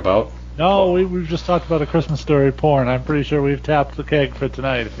to talk about. No, we've just talked about a Christmas Story porn. I'm pretty sure we've tapped the keg for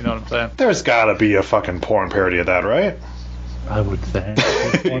tonight, if you know what I'm saying. There's gotta be a fucking porn parody of that, right? I would say.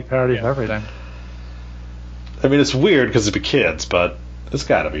 There's porn parody of everything. I mean, it's weird because it'd be kids, but there's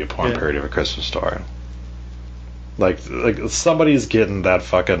gotta be a porn parody of A Christmas Story. Like somebody's getting that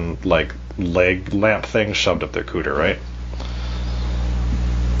fucking, like, leg lamp thing shoved up their cooter, right?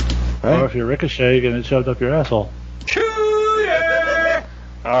 Or if you're Ricochet, you're getting it shoved up your asshole.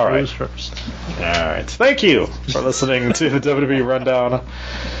 All right. Who's first? All right. Thank you for listening to the WWE Rundown.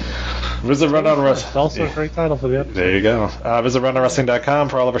 Visit Rundown Wrestling. It's also a great title for the episode. There you go. Visit rundownwrestling.com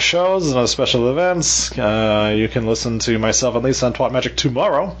for all of our shows and other special events. You can listen to myself and Lisa on Twat Magic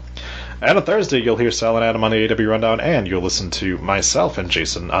tomorrow. And on Thursday, you'll hear Sal and Adam on the AW Rundown, and you'll listen to myself and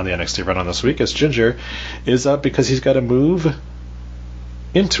Jason on the NXT Rundown this week, as Ginger is up because he's got to move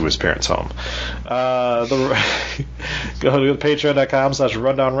into his parents' home. Go to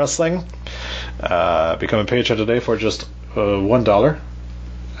patreon.com/rundown wrestling. Become a patron today for just $1.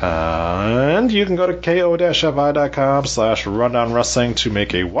 And you can go to ko-fi.com/rundown wrestling to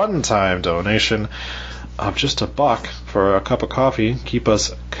make a one-time donation of just $1 for a cup of coffee. Keep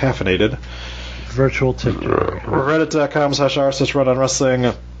us caffeinated. Virtual tip. Reddit.com/r/rundown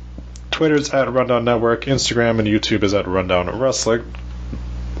wrestling. Twitter's at Rundown Network. Instagram and YouTube is at Rundown Wrestling.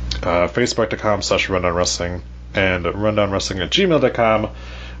 Facebook.com/Rundown Wrestling. And rundownwrestling@gmail.com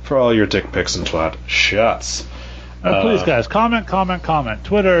for all your dick pics and twat shots. Please, guys, comment.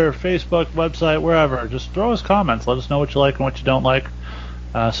 Twitter, Facebook, website, wherever. Just throw us comments. Let us know what you like and what you don't like,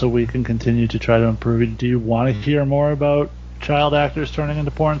 so we can continue to try to improve. Do you want to hear more about child actors turning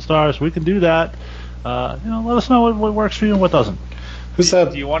into porn stars? We can do that. Let us know what works for you and what doesn't. Who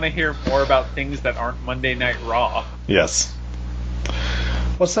said? Do you want to hear more about things that aren't Monday Night Raw? Yes.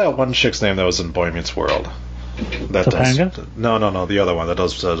 What's that one chick's name that was in Boy Meets World? That Topanga? No, the other one that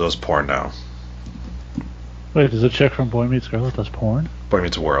does porn now. Wait, there's a chick from Boy Meets Girl that does porn? Boy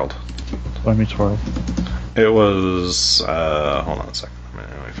Meets World. Boy Meets World. It was, hold on a second.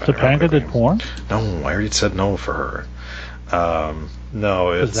 Topanga did porn? No, I already said no for her.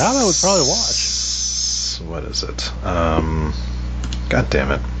 No, it's... That I would probably watch. What is it? God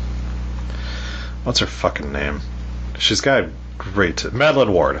damn it. What's her fucking name? She's got great...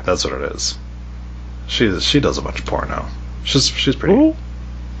 Madeline Ward, that's what it is. She does a bunch of porn now. She's pretty... Ooh.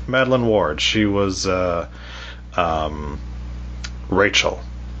 Madeline Ward. She was Rachel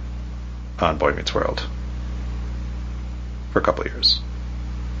on Boy Meets World for a couple of years.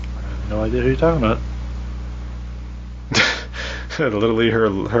 I have no idea who you're talking about. Literally,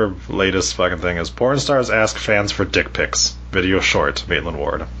 her latest fucking thing is porn stars ask fans for dick pics. Video short. Madeline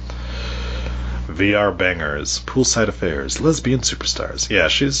Ward. VR bangers, poolside affairs, lesbian superstars. Yeah,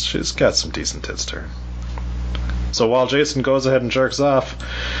 she's got some decent tits to her. So while Jason goes ahead and jerks off,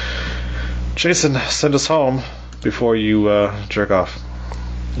 Jason, send us home before you jerk off.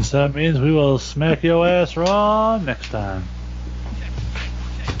 So that means we will smack your ass raw next time.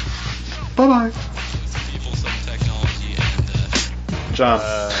 Bye-bye. John.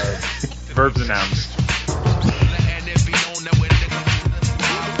 Verbs and nouns.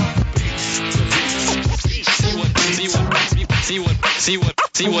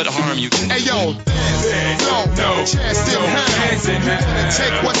 See what harm you can do. Hey yo, no chance in hell.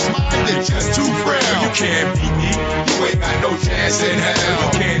 Take what's mine and just too frail. You can't beat me. You ain't got no chance in hell. You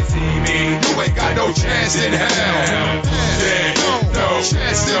can't see me. You ain't got no chance in hell. No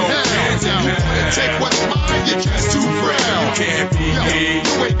chance in hell. Take what's mine, you're just too frail. You can't beat me.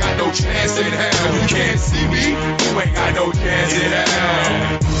 You ain't got no chance in hell. You can't see me. You ain't got no chance in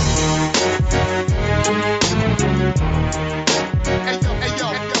hell.